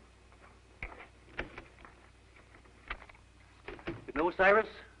morning. You know, Cyrus,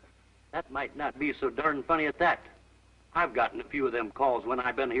 that might not be so darn funny at that. I've gotten a few of them calls when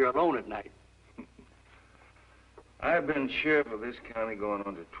I've been here alone at night. I've been sheriff of this county going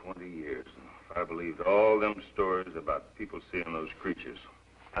on to 20 years. And if I believed all them stories about people seeing those creatures,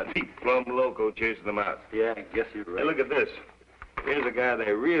 I'd be plumb loco chasing them out. Yeah, I guess you're right. Hey, look at this. Here's a guy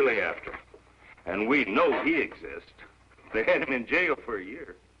they're really after. And we know he exists. They had him in jail for a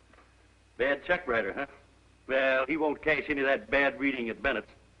year. Bad check writer, huh? Well, he won't cash any of that bad reading at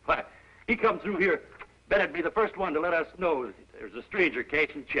Bennett's. Why, he come through here. Bennett'd be the first one to let us know there's a stranger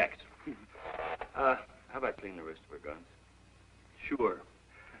cashing checks. How about clean the rest of our guns? Sure.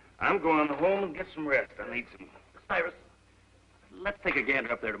 I'm going home and get some rest. I need some... Cyrus, let's take a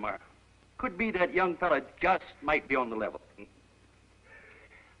gander up there tomorrow. Could be that young fella just might be on the level.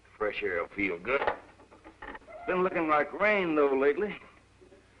 Fresh air will feel good. Been looking like rain, though, lately.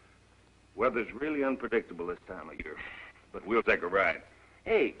 Weather's really unpredictable this time of year. But we'll take a ride.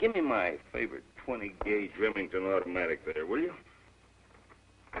 Hey, give me my favorite 20-gauge Remington automatic there, will you?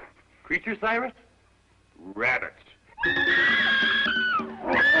 Creature, Cyrus? Rabbits.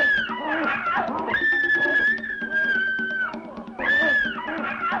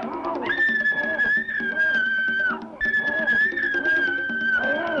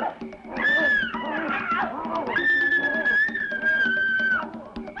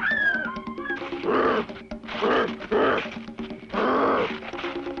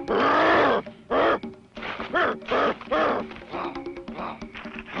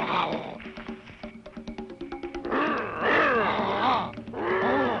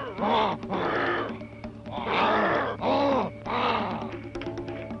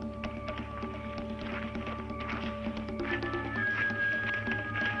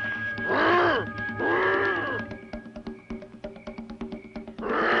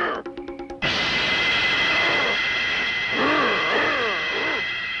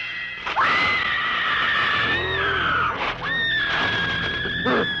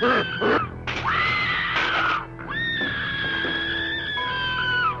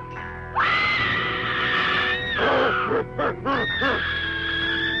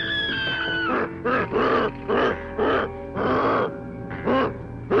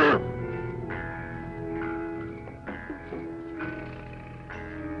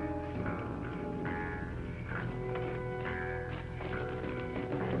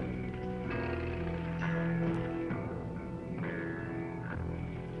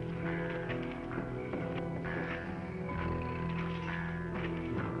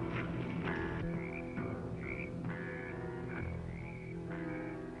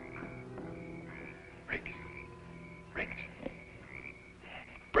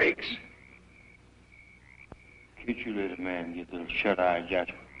 Brakes. Can't you let a man get a little shut-eye,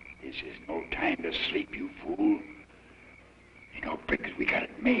 Jasper? This is no time to sleep, you fool. You know, Briggs, we got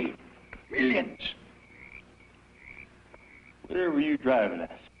it made. Millions. Where were you driving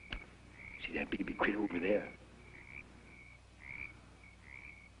at? See that baby critter over there?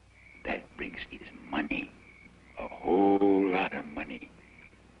 That brings his money. A whole lot of money.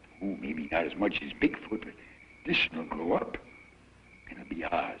 Oh, maybe not as much as Bigfoot, but this will grow up. And it'll be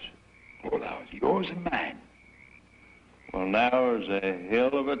ours. All ours. Yours and mine. Well, now is a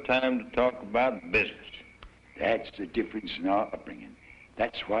hell of a time to talk about business. That's the difference in our upbringing.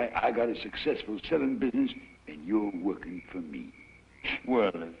 That's why I got a successful selling business and you're working for me.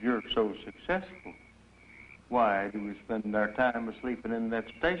 Well, if you're so successful, why do we spend our time sleeping in that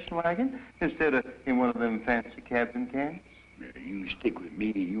station wagon instead of in one of them fancy cabin camps? You stick with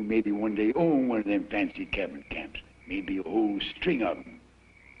me and you maybe one day own one of them fancy cabin camps. Maybe a whole string of them.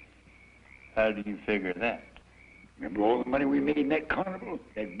 How do you figure that? Remember all the money we made in that carnival?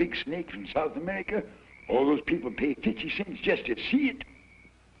 That big snake from South America? All those people paid 50 cents just to see it.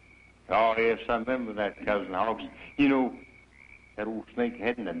 Oh, yes, I remember that, Cousin Hawks. You know, that old snake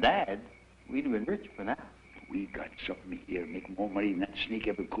hadn't have died, we'd have been rich by now. We got something here to make more money than that snake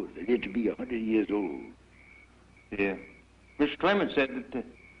ever could. It lived to be 100 years old. Yeah. Mr. Clemens said that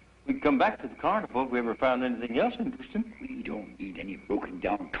we'd come back to the carnival if we ever found anything else interesting. We don't need any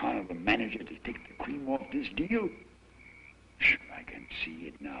broken-down carnival manager to take the cream off this deal. I can see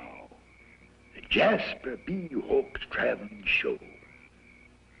it now. The Jasper B. Hawks Traveling Show.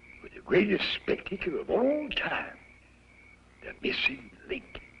 With the greatest spectacle of all time. The missing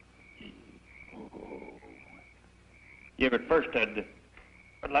link. Oh. Yeah, but first I'd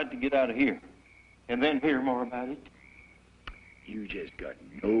like to get out of here. And then hear more about it. You just got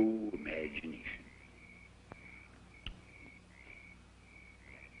no imagination.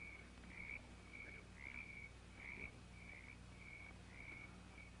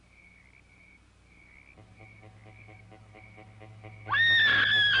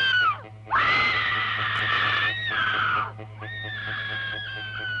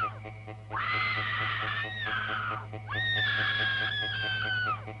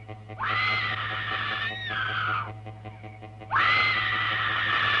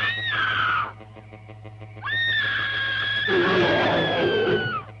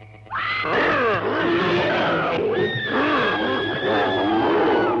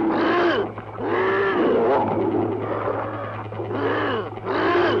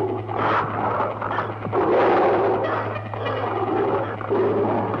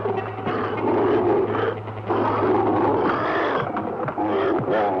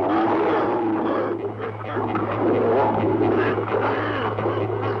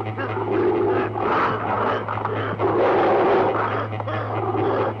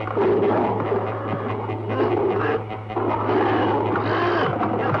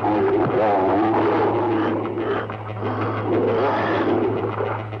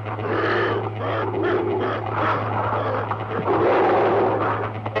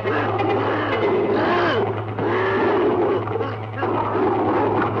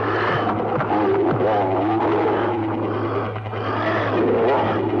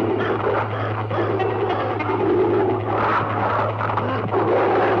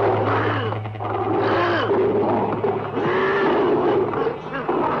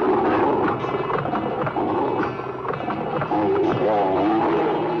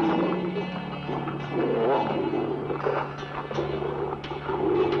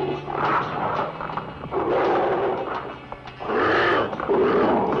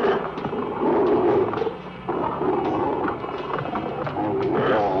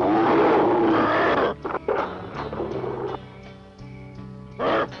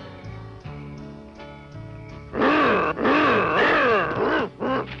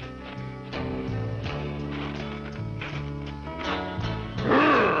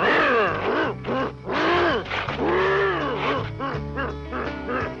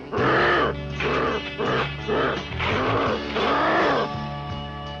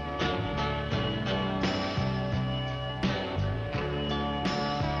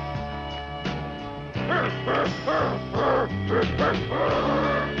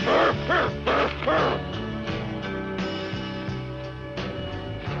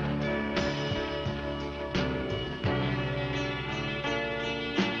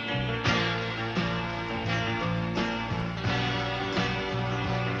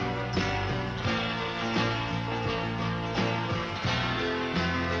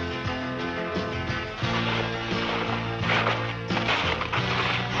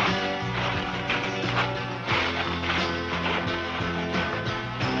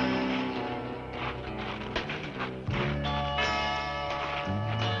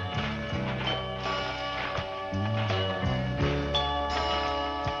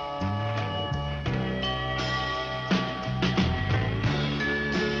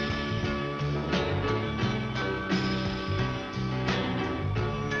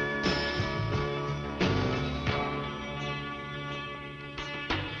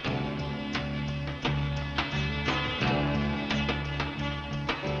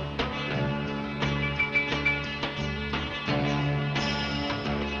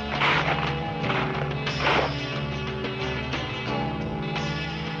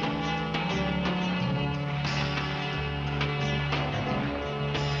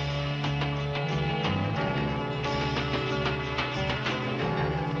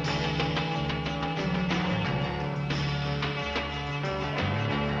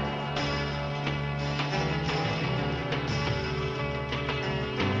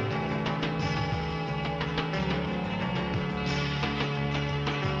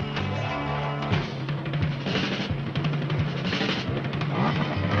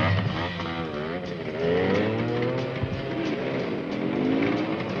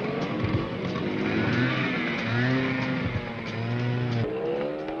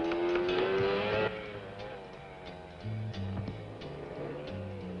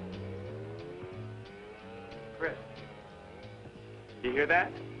 Hear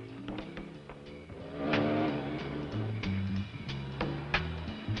that?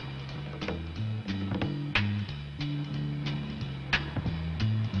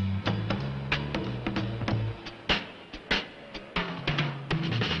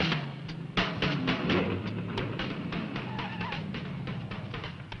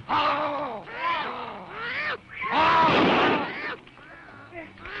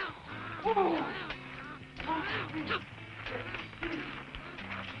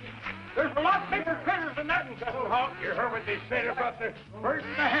 There's a lot bigger critters than that, Uncle Hawk. You heard what they said about the bird in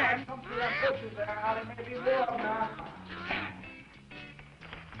the hand. Come through them bushes there, Allie. Maybe more of them now.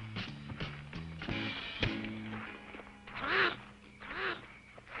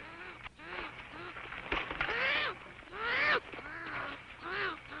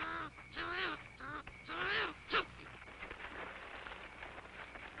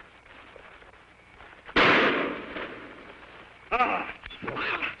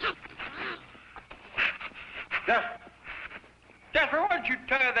 Jasper, why don't you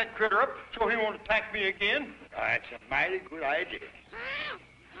tie that critter up so he won't attack me again? That's a mighty good idea.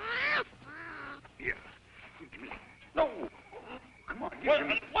 Here. Give me. No. Come on, give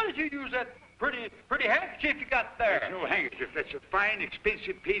me. Why did you use that pretty handkerchief you got there? That's no handkerchief. That's a fine,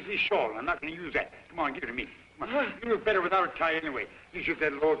 expensive paisley shawl. I'm not going to use that. Come on, give it to me. Come on. You look better without a tie anyway. You should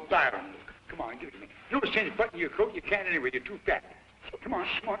have that Lord Byron look. Come on, give it to me. You don't change a button in your coat. You can't anyway. You're too fat. Come on,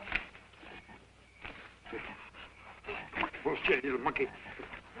 come on. Come on, hold still, little monkey.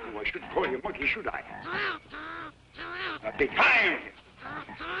 Oh, I shouldn't call you a monkey, should I? A big time.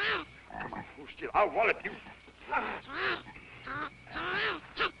 Come on, hold still. I'll wallop you.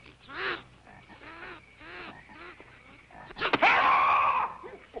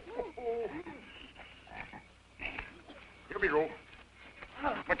 Here we go.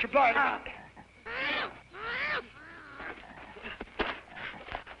 What's your blind?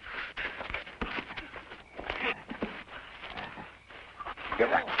 Get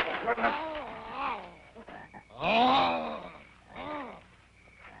back.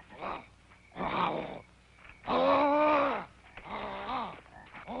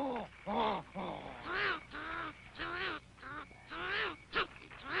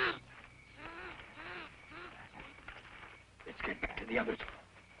 Let's get back to the others.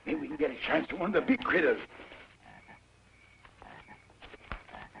 Maybe we can get a chance to one of the big critters.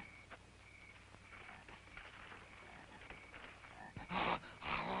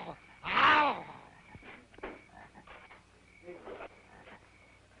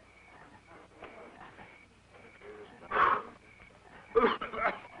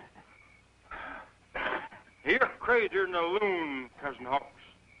 You're crazier than a loon, Cousin Hawks.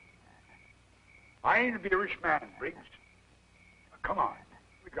 I ain't to be a rich man, Briggs. Now, come on.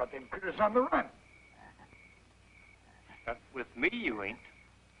 We got them critters on the run. With me, you ain't.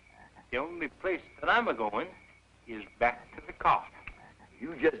 The only place that I'm a-going is back to the car.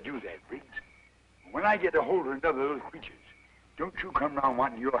 You just do that, Briggs. When I get a hold of another little creatures, don't you come round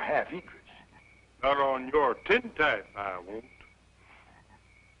wanting your half interest. Not on your tin type, I won't.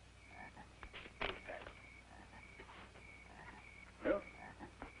 Well,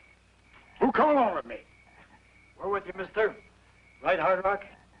 who called on with me? We're with you, mister. Right, Hard Rock?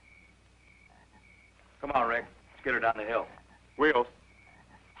 Come on, Rick. Let's get her down the hill. Wheels.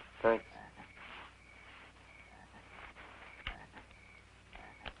 Thanks.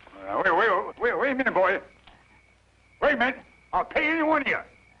 Wait a minute, boy. Wait a minute. I'll pay any one of you.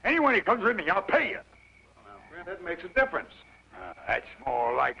 Anyone who comes with me, I'll pay you. Well, friend, that makes a difference. That's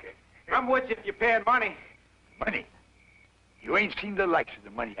more like it. I'm with you if you're paying money. Money? You ain't seen the likes of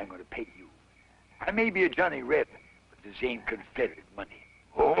the money I'm going to pay you. I may be a Johnny Reb, but this ain't Confederate money.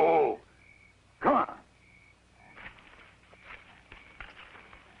 Oh, come on.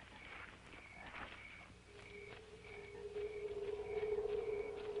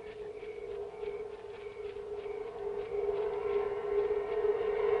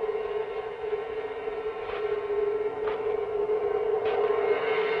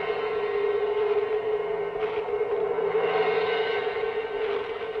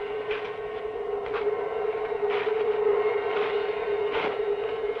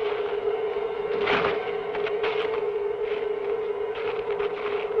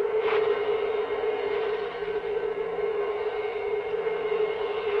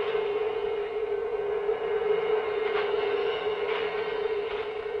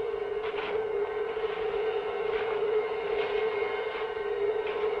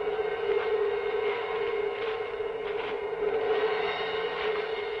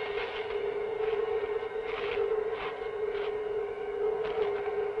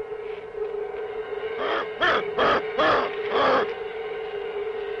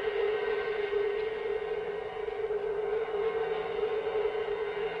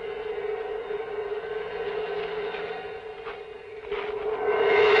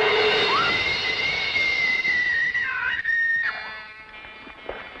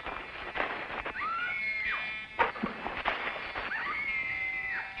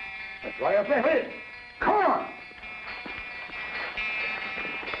 Right up ahead. Come on.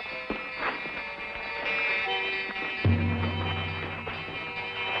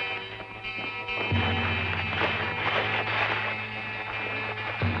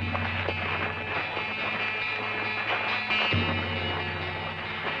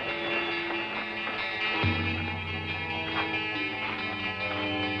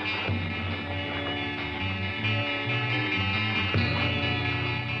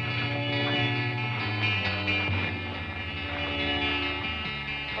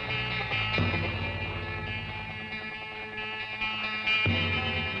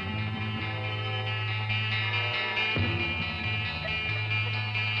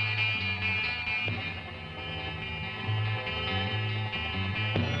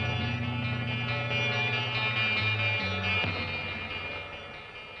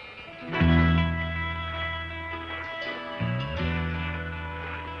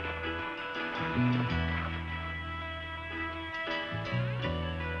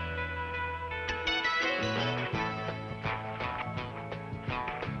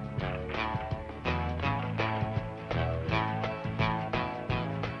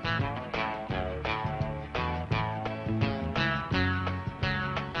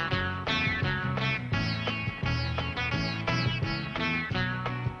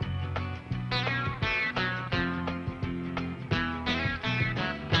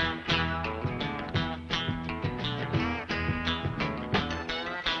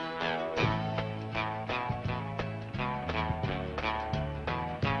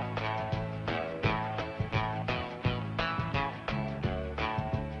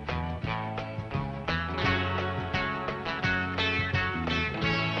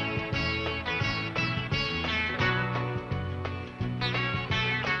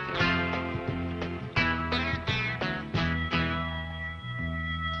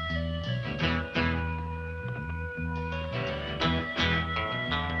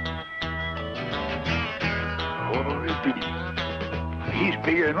 He's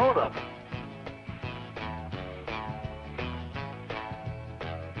bigger than all of them.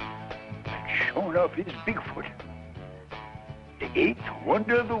 And sure enough, it's Bigfoot. The eighth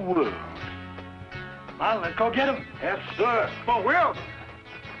wonder of the world. Well, let's go get him. Yes, sir. Come on, Will.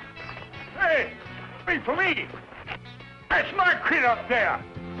 Hey, wait for me. That's my kid up there.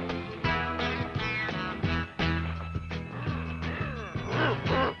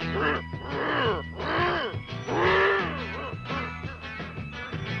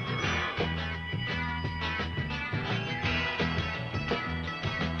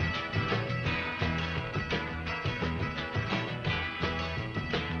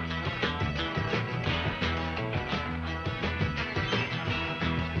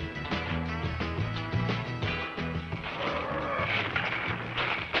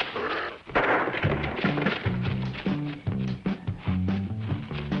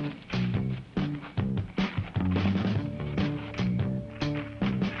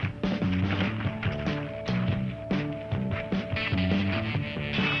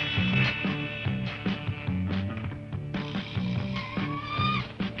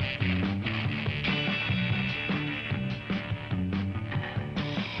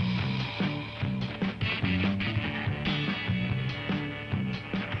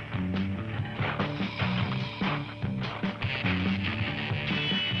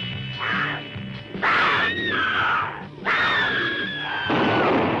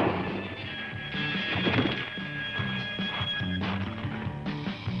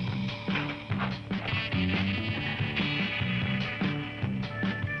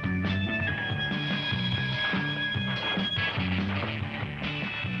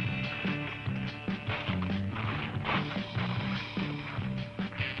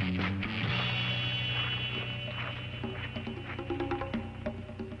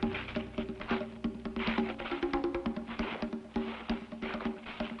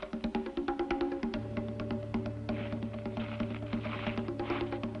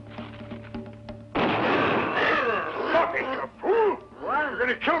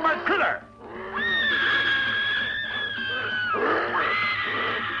 Gonna kill my critter.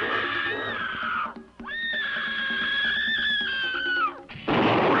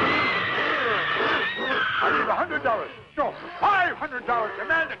 I give $100. No, $500. The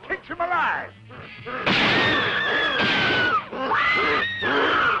man that takes him alive.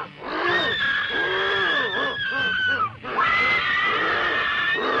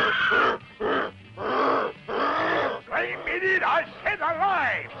 Blame idiot! I said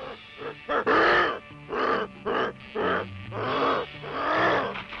alive.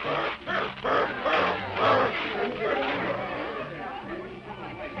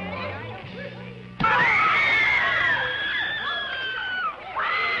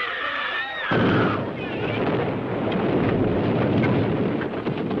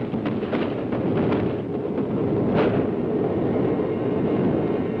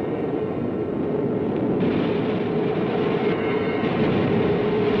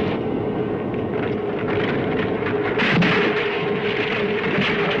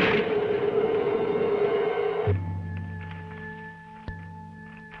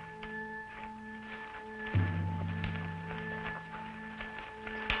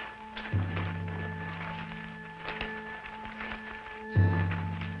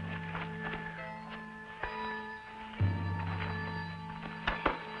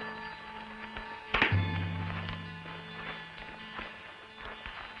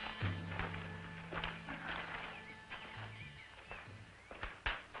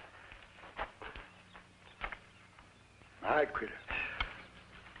 my critter.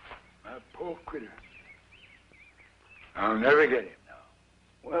 My poor critter. I'll never get him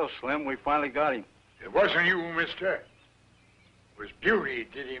now. Well, Slim, we finally got him. It wasn't you, mister. It was Beauty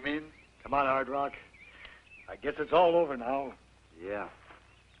did him in. Come on, Hard Rock. I guess it's all over now. Yeah.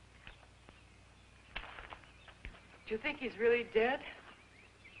 Do you think he's really dead?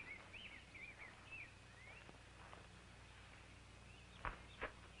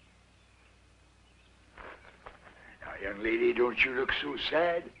 Now, young lady, don't you look so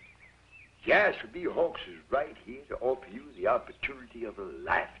sad? Jasper B. Hawks is right here to offer you the opportunity of a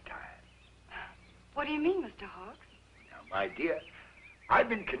lifetime. What do you mean, Mr. Hawks? Now, my dear, I've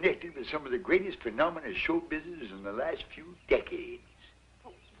been connected with some of the greatest phenomena of show business in the last few decades.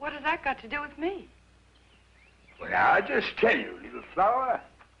 What has that got to do with me? Well, now, I'll just tell you, little flower,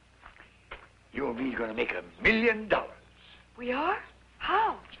 you and me's gonna make $1 million. We are?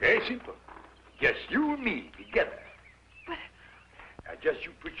 How? It's very simple. Just you and me together. But... Now, just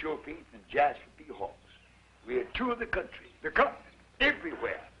you put your faith in Jasper B. Hawks. We'll tour the country, the continent,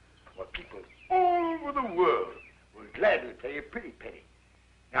 everywhere, where people all over the world will gladly pay a pretty penny.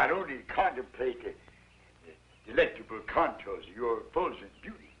 Not only to contemplate the delectable contours of your effulgent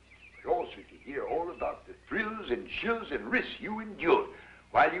beauty, but also to hear all about the thrills and chills and risks you endured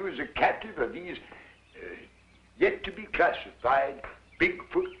while you was a captive of these yet-to-be-classified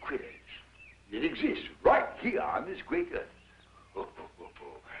Bigfoot critters. It exists right here on this great earth. Oh, oh, oh,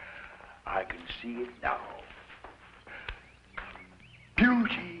 oh. I can see it now.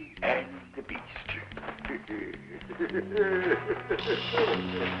 Beauty and the Beast.